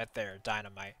place. Right there,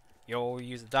 dynamite. You know what we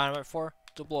use the dynamite for?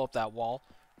 To blow up that wall.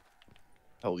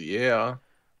 Hell yeah.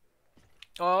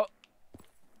 Oh!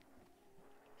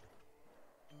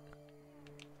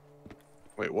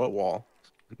 Wait, what wall?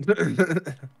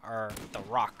 Or the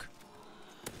rock.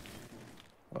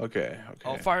 Okay.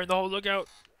 Oh, fire in the hole, look out!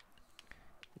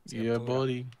 Yeah,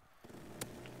 buddy.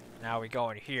 Now we go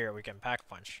in here, we can pack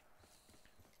punch.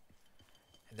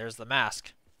 And there's the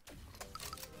mask.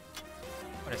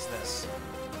 What is this?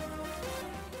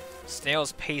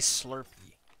 Snail's Paste Slurpee.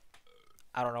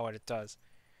 I don't know what it does.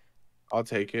 I'll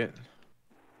take it.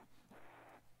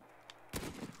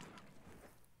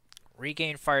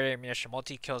 Regain fire ammunition,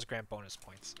 multi-kills grant bonus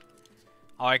points.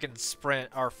 Oh, I can sprint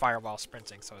or fire while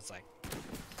sprinting, so it's like...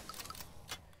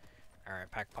 Alright,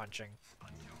 pack punching.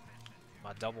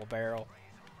 My double barrel.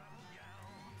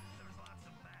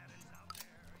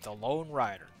 The Lone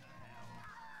Rider.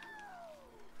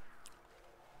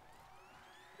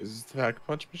 Is this the pack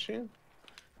punch machine?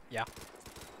 Yeah.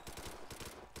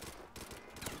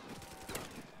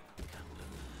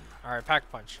 Alright,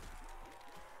 pack punch.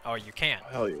 Oh, you can't.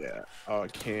 Hell yeah. Oh, I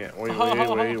can't. Wait.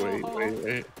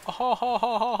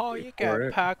 Oh, you for can't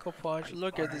it. pack a punch.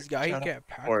 Look at this guy. He Shut up. can't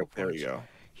pack a Alright, punch. there we go.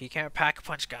 He can't pack a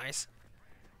punch, guys.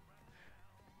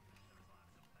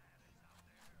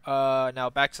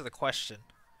 Now back to the question.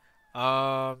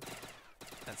 Let's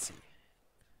see.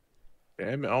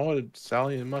 Damn it! Oh,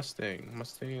 Sally and Mustang.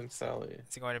 Mustang and Sally.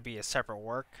 Is it going to be a separate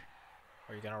work,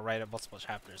 or are you gonna write up multiple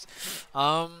chapters?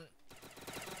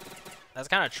 That's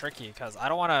kind of tricky because I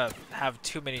don't want to have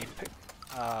too many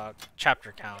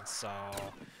chapter counts, so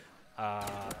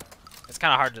it's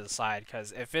kind of hard to decide.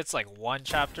 Because if it's like one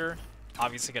chapter,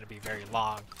 obviously gonna be very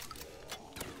long,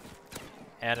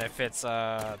 and if it's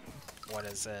what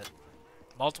is it,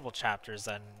 multiple chapters,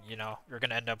 then you know you're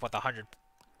gonna end up with 100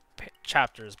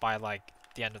 chapters by like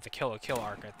the end of the Kill la Kill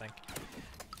arc, I think.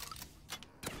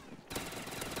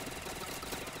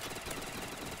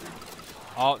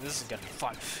 Oh, this is gonna be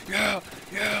fun. Yeah,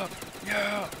 yeah,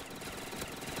 yeah.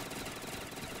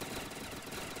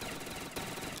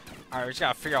 Alright, we just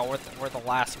gotta figure out where the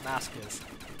last mask is.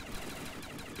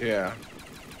 Yeah.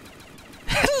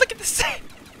 Look at this thing!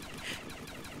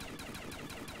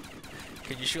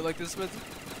 Can you shoot like this, Smith?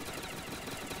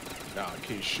 Nah,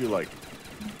 can you shoot like?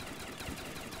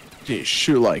 Can you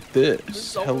shoot like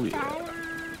this? Hell yeah.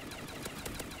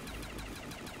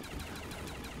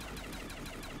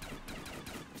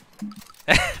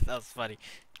 That was funny.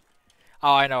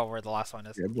 Oh, I know where the last one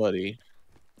is. Yeah, buddy.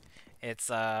 It's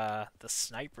the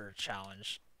sniper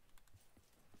challenge.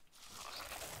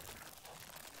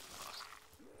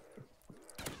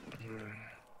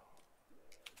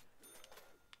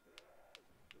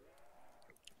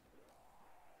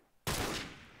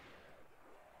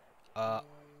 Where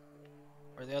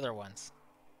are the other ones?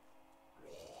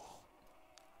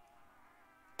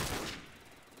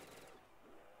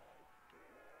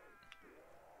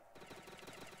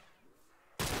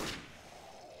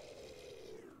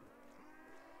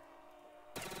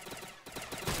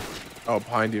 Oh,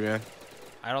 behind you, man.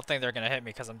 I don't think they're gonna hit me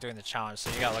because I'm doing the challenge,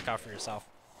 so you gotta look out for yourself.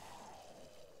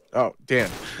 Oh, damn.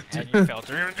 And you failed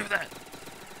to even do that.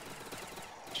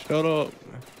 Shut up.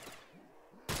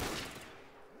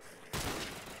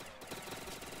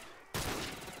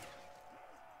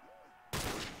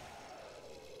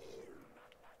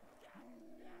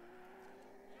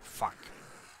 Fuck.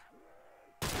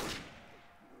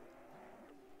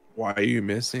 Why are you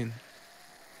missing?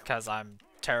 Because I'm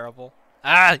terrible.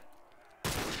 Ah!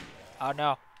 Oh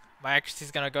no. My accuracy's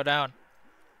gonna go down.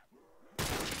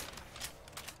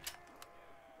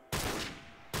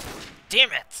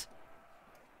 Damn it!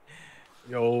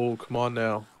 Yo, come on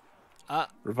now. Uh,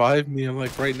 Revive me. I'm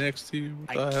like right next to you.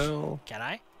 What I the hell? Can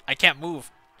I? I can't move.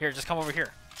 Here, just come over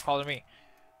here. Follow me.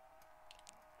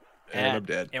 And I'm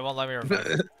dead. It won't let me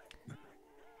revive.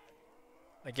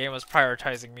 The game was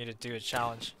prioritizing me to do a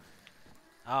challenge.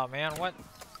 Oh man, what?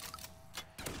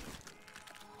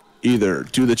 Either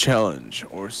do the challenge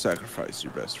or sacrifice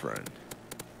your best friend.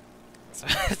 So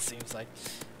it seems like.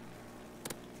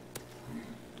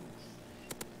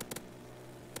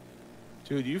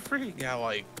 Dude, you freaking got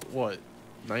like, what,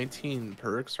 19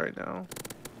 perks right now?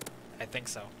 I think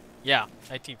so. Yeah,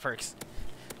 19 perks.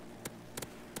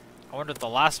 I wonder if the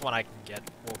last one I can get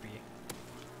will be.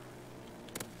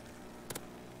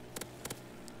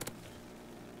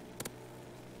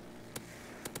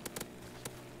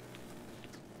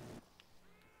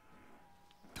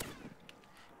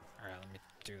 Alright, let me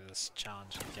do this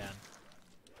challenge again.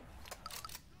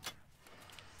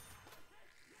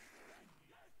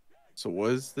 So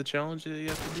what is the challenge that you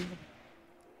have to do?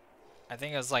 I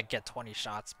think it was like get 20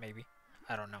 shots, maybe.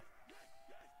 I don't know.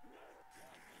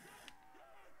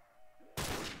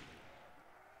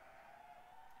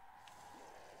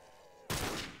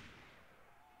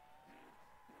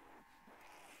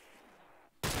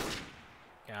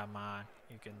 Come on,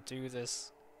 you can do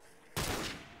this.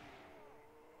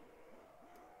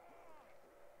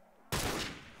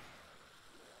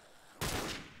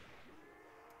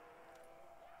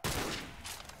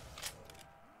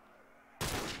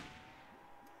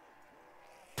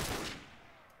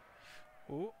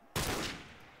 Ooh.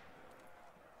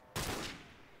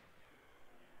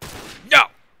 No!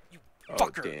 You Oh,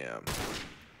 fucker! damn.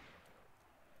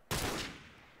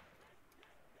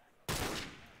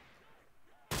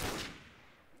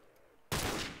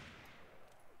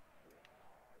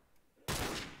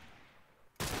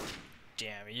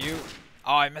 Damn you.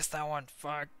 Oh, I missed that one.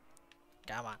 Fuck.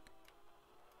 Come on.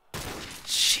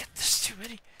 Shit, there's too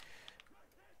many.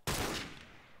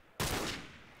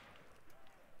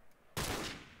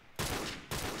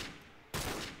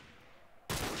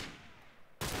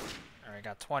 Alright,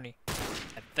 got 20. I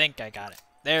think I got it.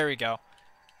 There we go.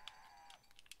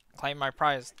 Claim my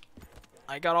prize.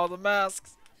 I got all the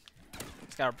masks.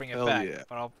 Just gotta bring it Hell back. yeah.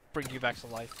 But I'll bring you back to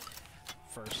life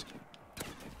first.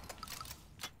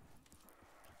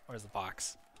 Where's the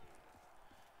box?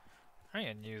 I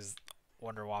ain't gonna use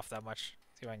Wonder Waff that much.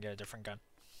 See if I can get a different gun.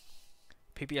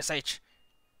 PPSH.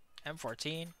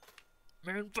 M14.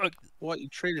 Man, fuck. What, you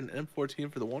traded an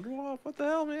M14 for the Wonderwall? What the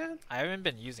hell, man? I haven't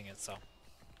been using it, so.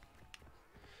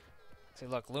 See,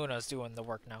 look, Luna's doing the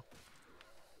work now.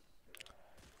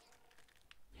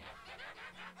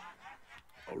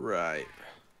 Alright.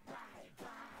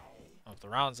 Oh, the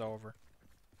round's over.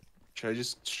 Should I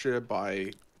just straight up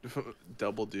buy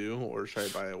double do, or should I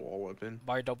buy a wall weapon?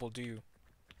 Buy double do.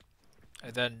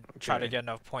 And then try to Okay. get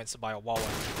enough points to buy a wall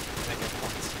weapon. And then get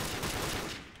points.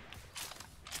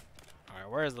 Alright,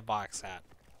 where's the box at?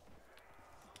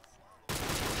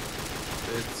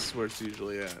 It's where it's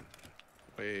usually at.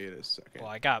 Wait a second. Well,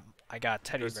 I got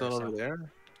teddy It's bear. not So over there?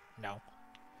 no.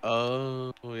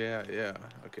 Oh, yeah,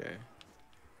 okay.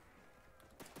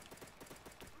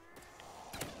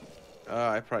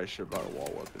 I probably should have bought a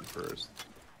wall weapon first.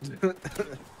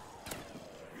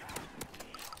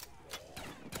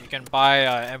 You can buy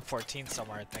M14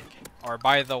 somewhere, I think, or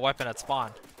buy the weapon at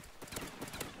spawn.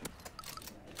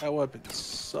 That weapon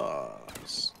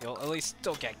sucks. You'll at least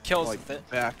still get kills Like with it.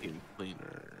 vacuum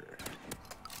cleaner.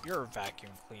 You're a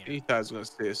vacuum cleaner. He thought I was gonna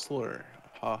say a slur.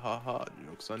 Ha ha ha.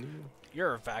 Joke's on you.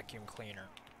 You're a vacuum cleaner.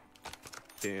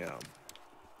 Damn.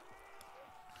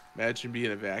 Imagine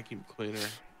being a vacuum cleaner.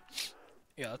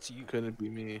 Yeah, that's you. Couldn't be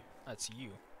me. That's you.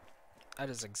 That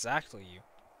is exactly you.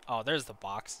 Oh, there's the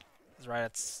box. It's right.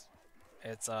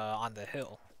 It's on the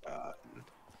hill. God.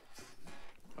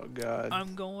 Oh god.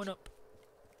 I'm going up.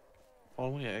 Oh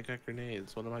wait, I got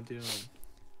grenades. What am I doing?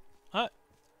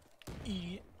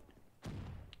 Yeah.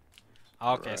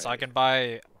 Okay, so I Right. can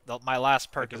buy my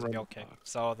last perk can is run the okay.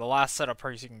 box. So the last set of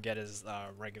perks you can get is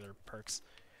regular perks.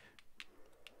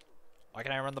 Why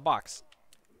can't I run the box?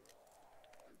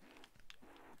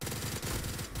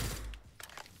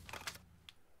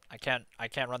 I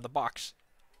can't run the box.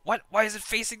 What? Why is it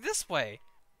facing this way?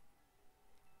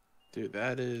 Dude,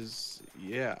 that is,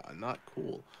 yeah, not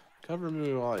cool. Cover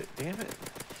me while I, damn it.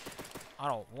 I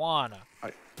don't wanna.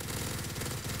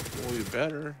 Well, you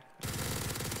better.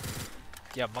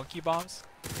 Yeah, monkey bombs?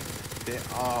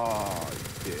 Oh,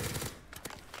 you dick.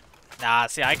 Nah,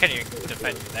 see, I couldn't even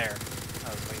defend you there.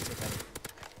 That was way too many.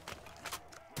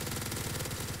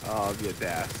 Oh, the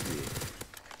audacity.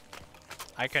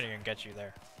 I couldn't even get you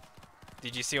there.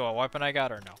 Did you see what weapon I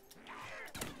got or no?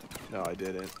 No, I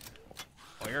didn't.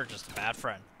 Well, you're just a bad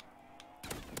friend.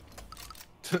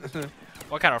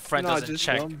 What kind of friend You're not doesn't just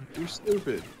check? dumb, you're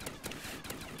stupid.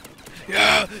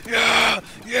 Yeah, yeah,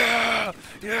 yeah,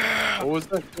 yeah. What was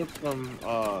that clip from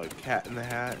Cat in the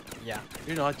Hat? Yeah,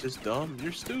 You're not just dumb,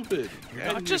 you're stupid. You're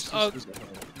And not your just sister's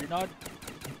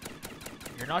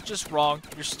you're not just wrong,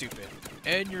 you're stupid.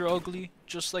 And you're ugly,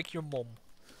 just like your mom.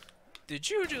 Did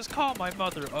you just call my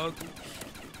mother ugly?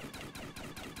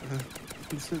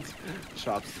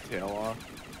 chops the tail off.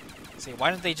 See,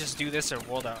 why didn't they just do this in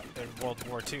World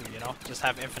War II, you know? Just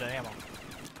have infinite ammo.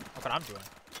 Look what I'm doing.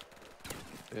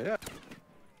 Yeah.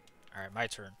 Alright, my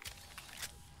turn.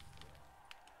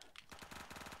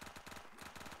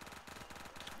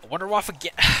 I wonder what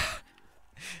again.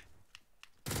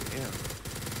 Damn.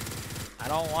 I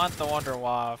don't want the Wonder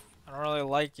Waff. I don't really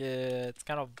like it. It's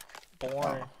kind of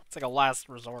boring. Oh. It's like a last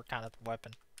resort kind of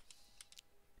weapon.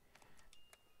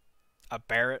 A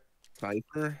Barrett.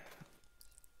 Sniper.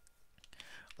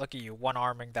 Look at you,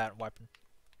 one-arming that weapon.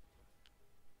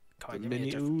 Come The on, give me a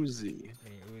mini different Uzi.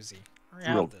 mini Uzi. I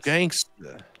already Real have this.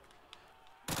 gangster.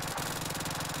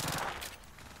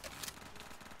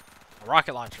 A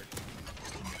rocket launcher.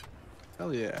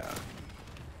 Hell yeah.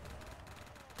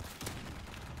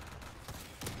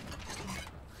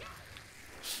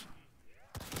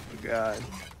 Oh god.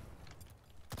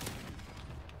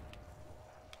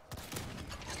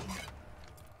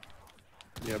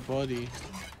 Yeah, buddy.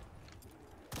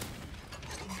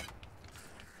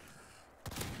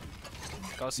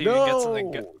 Go see if you can get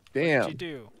something good. No! What'd Damn. you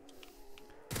do?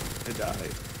 I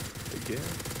died. Again.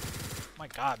 Oh my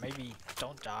god, maybe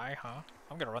don't die, huh?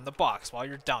 I'm gonna run the box while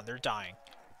you're down there dying.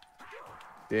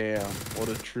 Damn. What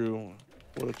a true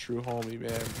homie,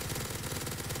 man.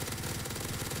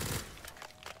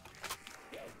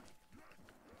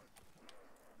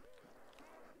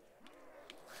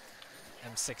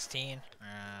 M16.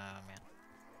 Man.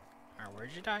 Alright,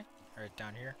 where'd you die? Right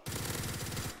down here.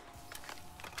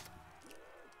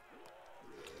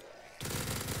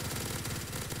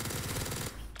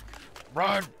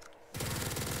 Run!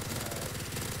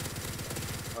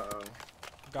 Uh-oh.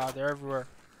 God, they're everywhere.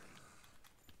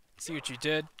 See what you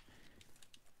did?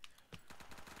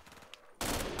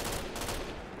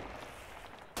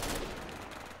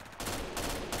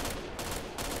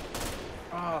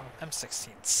 Oh, M16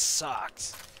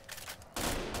 sucks.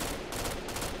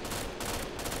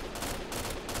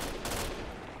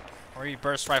 Or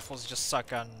burst rifles just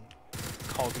suck on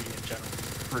Call of Duty in general.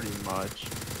 Pretty much.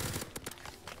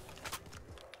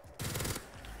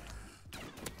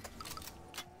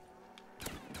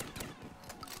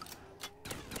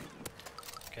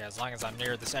 Okay, as long as I'm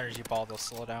near this energy ball, they'll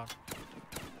slow down.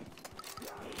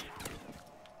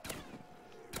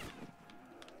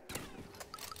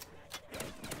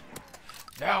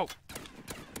 No!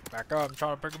 Back up, I'm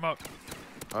trying to pick him up.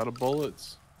 Out of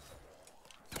bullets.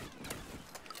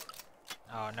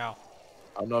 Oh no.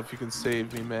 I don't know if you can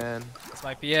save me, man. This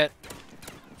might be it.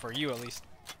 For you, at least.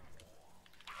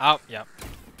 Oh, yep.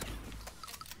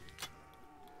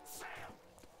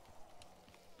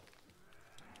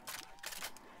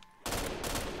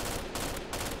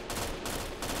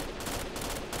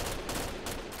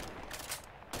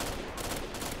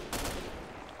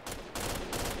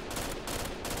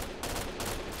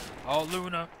 Oh,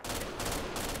 Luna.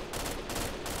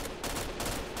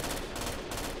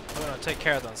 Luna, take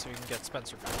care of them so we can get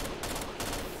Spencer back.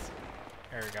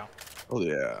 There we go. Oh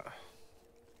yeah.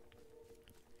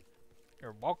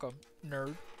 You're welcome,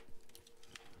 nerd.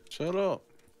 Shut up.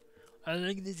 I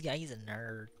think this guy is a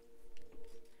nerd.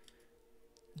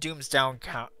 Doom's down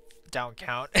count.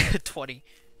 20.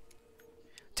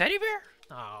 Teddy bear?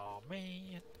 Oh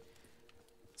man.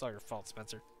 It's all your fault,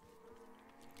 Spencer.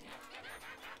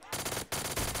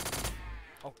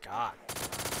 Oh god.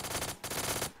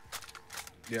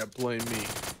 Yeah, blame me.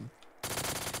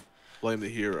 Blame the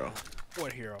hero.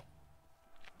 What hero?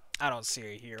 I don't see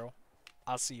a hero.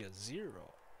 I see a 0.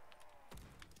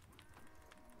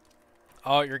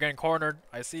 Oh, you're getting cornered.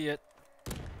 I see it.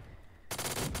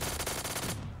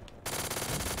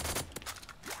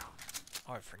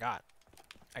 Oh, I forgot.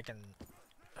 I can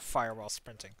fire while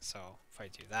sprinting, so if I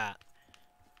do that.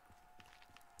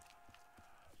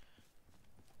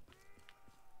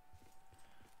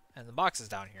 And the box is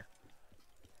down here.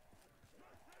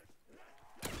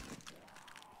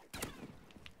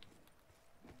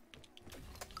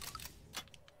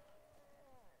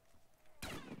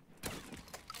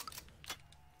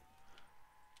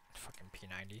 Fucking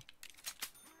P90.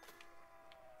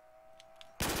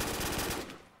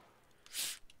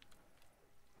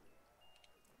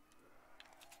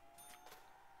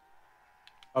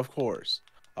 Of course.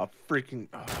 A freaking.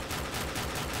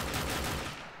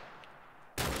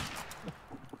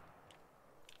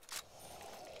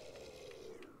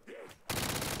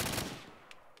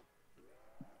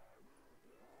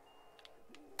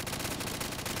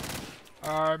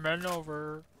 I'm in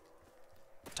over.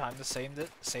 Time to save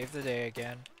the day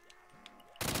again.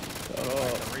 Like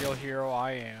the real hero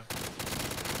I am.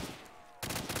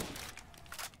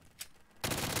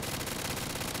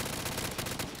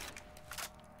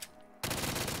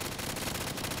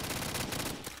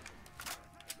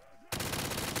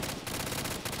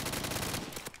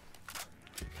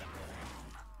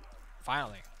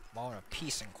 Finally, moment of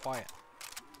peace and quiet.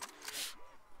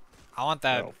 I want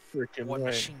that No freaking one way.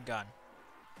 machine gun.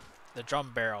 The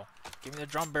drum barrel. Give me the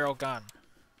drum barrel gun.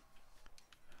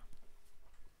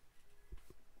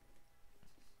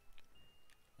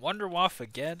 Wonder Waff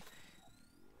again?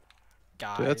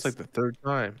 Guys. Dude, that's like the 3rd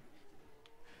time.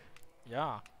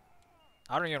 Yeah.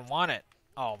 I don't even want it.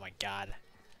 Oh my god.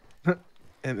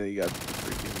 And then you got the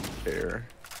freaking bear.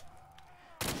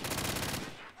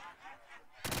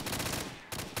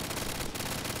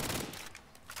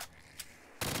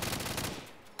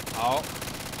 Oh.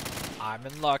 I'm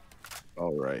in luck.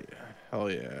 All right.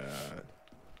 Hell yeah.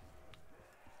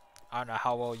 I don't know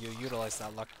how well you utilize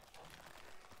that luck.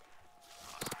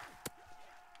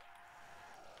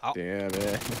 Oh. Damn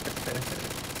it.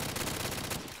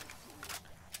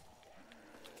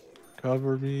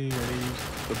 Cover me. I need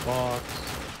the box.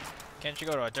 Can't you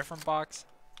go to a different box?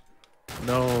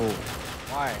 No.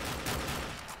 Why?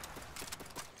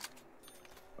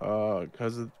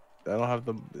 Cause I don't have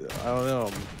the. I don't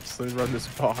know. Just let me run this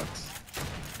box.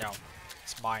 No.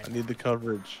 It's mine. I need the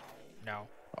coverage. No.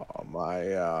 Oh my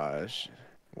gosh.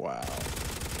 Wow.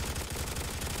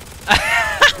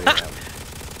 Damn.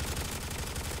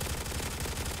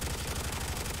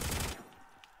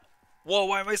 Whoa,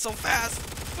 why am I so fast?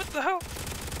 What the hell?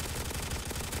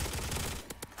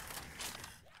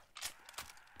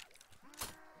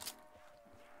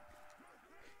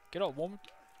 Get up, woman.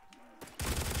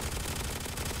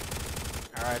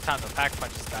 Alright, time to pack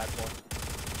punch this bad boy.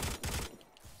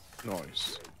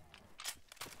 Nice.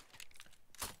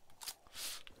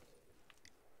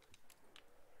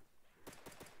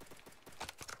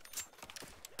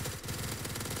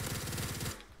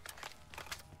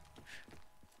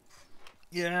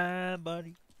 Yeah,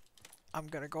 buddy. I'm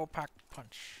gonna go pack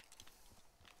punch.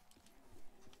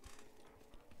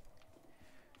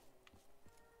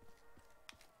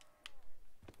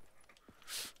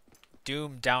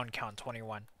 Doom down count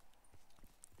 21.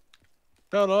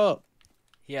 Shut up.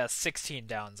 He has 16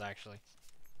 downs actually.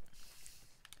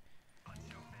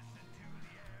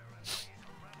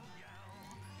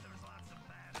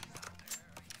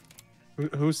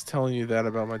 Who's telling you that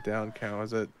about my down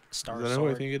count? Is Star that who I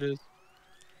Sword. think it is?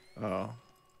 Oh.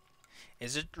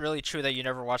 Is it really true that you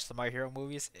never watched the My Hero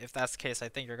movies? If that's the case, I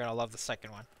think you're gonna love the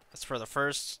second one. As for the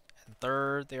first and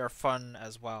third, they are fun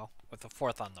as well, with the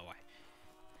fourth on the way.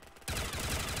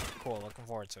 Cool, looking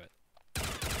forward to it.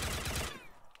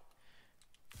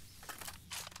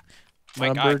 My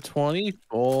Number God,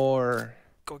 24.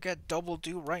 go get Double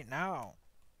Do right now.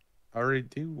 I already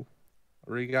do.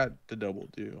 Already got the double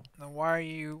do. Then why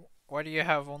do you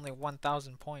have only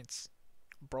 1,000 points?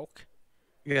 Broke?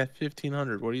 Yeah,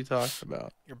 1,500. What are you talking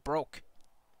about? You're broke.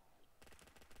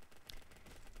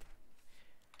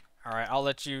 Alright, I'll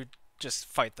let you just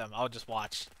fight them. I'll just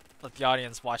watch. Let the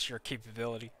audience watch your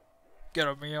capability. Get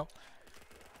a meal.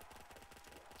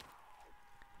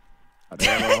 Out of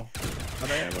ammo. Out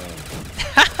of ammo.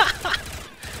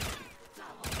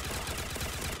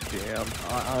 Damn,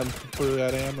 I'm completely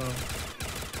out of ammo.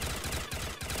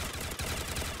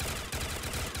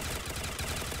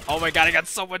 Oh my god, I got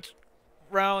so much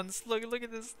rounds. Look at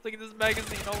this. Look at this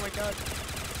magazine. Oh my god.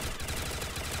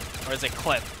 Or is it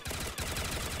clip?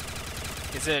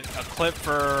 Is it a clip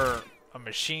for a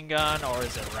machine gun or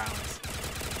is it rounds?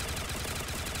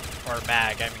 Or a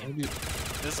mag, I mean. Maybe.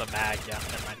 This is a mag, yeah,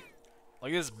 never mind.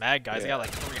 Look at this mag, guys. I Yeah. got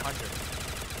like 300.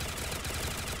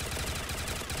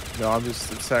 No, I'm just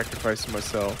sacrificing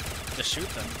myself. Just shoot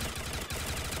them.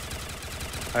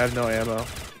 I have no ammo.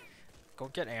 Go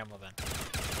get ammo then.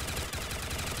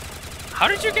 How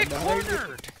did you get no,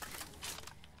 cornered?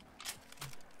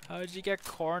 How did you get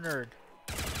cornered?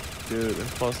 Dude, and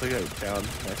plus I got down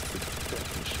next to the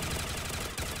death machine.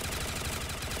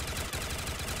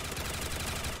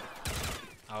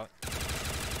 Oh.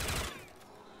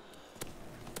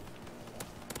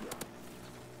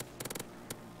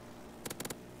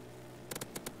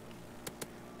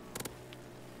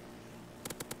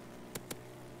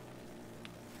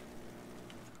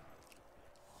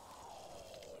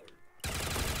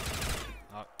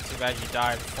 Oh, too bad you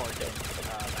died before getting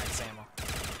max ammo.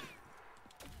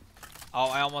 Oh,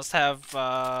 I almost have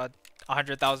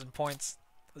 100,000 points.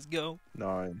 Let's go.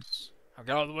 Nice. I'll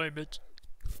get out of the way, bitch.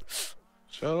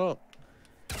 Shut up.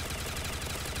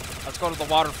 Let's go to the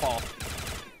waterfall.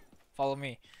 Follow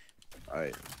me.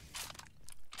 Alright.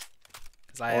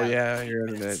 I Oh have yeah, 8 your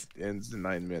internet minutes. ends in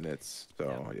 9 minutes.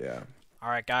 So yeah.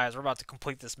 Alright guys, we're about to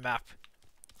complete this map.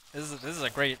 This is a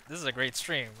great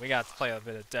stream. We got to play a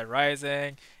bit of Dead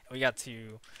Rising, we got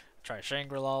to try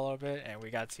Shangri-La a little bit, and we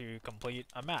got to complete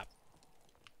a map.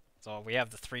 So we have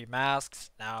the 3 masks.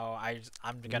 Now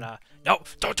I'm gonna No,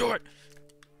 don't do it!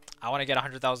 I wanna get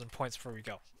 100,000 points before we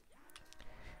go.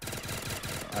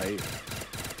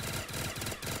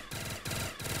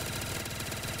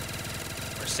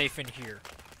 We're safe in here.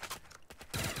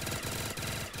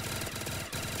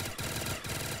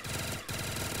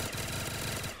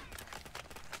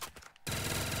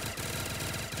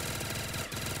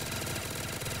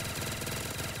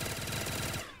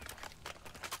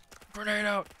 Grenade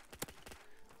out!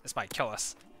 This might kill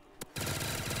us.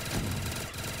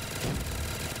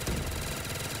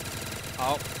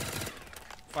 Oh.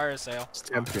 Fire sale. It's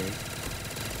tempting.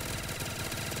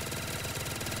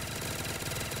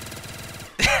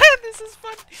 This is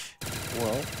fun!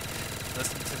 Well,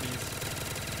 Listen to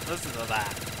these. Listen to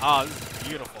that. Oh, this is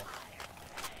beautiful.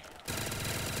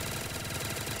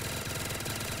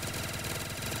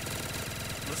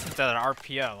 Listen to that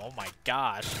RPM. Oh my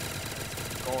gosh.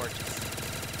 It's gorgeous.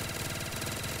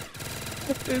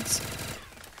 it's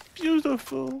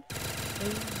beautiful. It's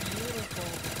beautiful.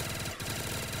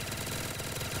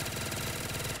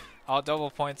 Oh,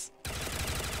 double points.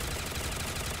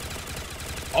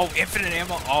 Oh, infinite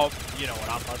ammo. Oh, you know what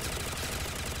I'm about to do.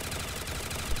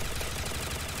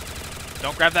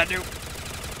 Don't grab that dude.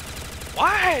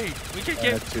 Why? We could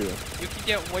get. Too. You could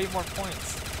get way more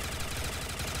points.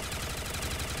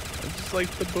 I just like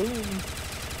the boom.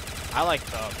 I like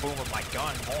the boom of my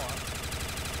gun more.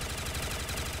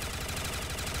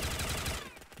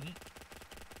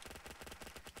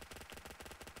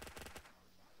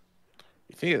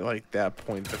 You think at like that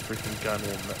point the freaking gun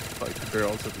will like the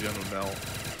barrels of the gun will melt?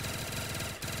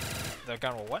 The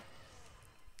gun will what?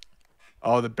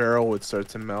 Oh, the barrel would start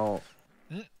to melt.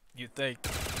 You think?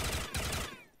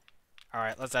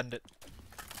 Alright, let's end it.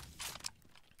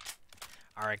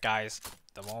 Alright guys,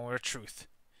 the moment of truth.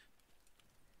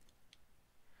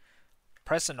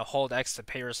 Press and hold X to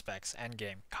pay respects.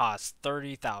 Endgame. Cost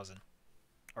 30,000.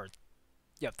 Or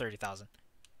Yep, 30,000.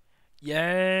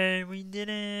 Yay, we did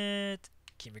it!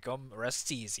 Kimiko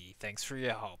rests easy. Thanks for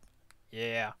your help.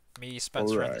 Yeah, me,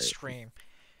 Spencer, and the Alright. stream.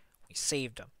 We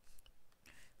saved him.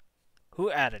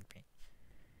 Who added me?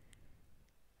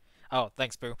 Oh,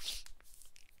 thanks, Boo.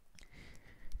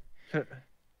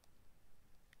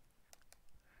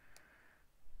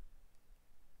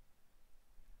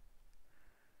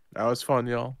 That was fun,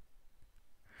 y'all.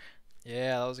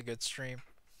 Yeah, that was a good stream.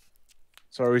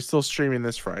 So are we still streaming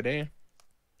this Friday?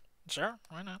 Sure,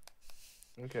 why not?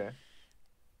 Okay.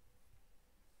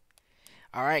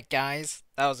 All right, guys,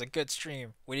 that was a good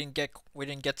stream. We didn't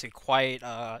get to quite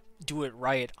do it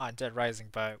right on Dead Rising,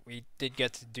 but we did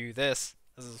get to do this.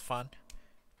 This is fun.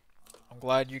 I'm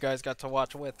glad you guys got to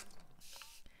watch with.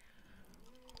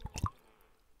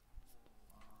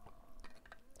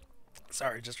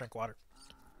 Sorry, just drink water.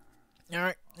 All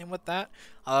right, and with that,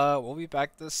 we'll be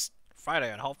back this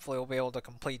Friday, and hopefully we'll be able to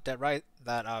complete that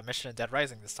mission in Dead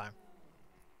Rising this time.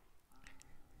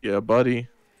 Yeah, buddy.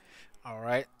 All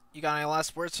right, you got any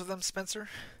last words for them, Spencer?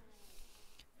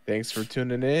 Thanks for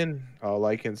tuning in.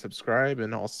 Like and subscribe,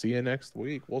 and I'll see you next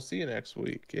week. We'll see you next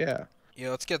week. Yeah. Yeah,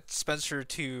 let's try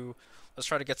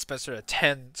to get Spencer to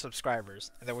 10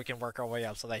 subscribers, and then we can work our way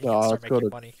up so that he can No, start let's go making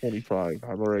to money. 25.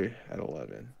 I'm already at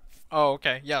 11. Oh,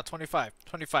 okay. Yeah, 25.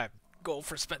 25. Goal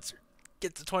for Spencer.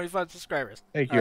 Get to 25 subscribers. Thank you.